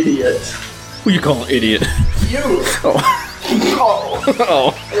 Idiot. Who you call an idiot? You! Oh. Oh! Oh.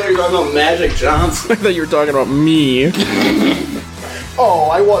 I thought you were talking about Magic Johnson. I thought you were talking about me. Oh,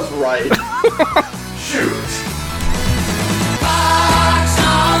 I was right.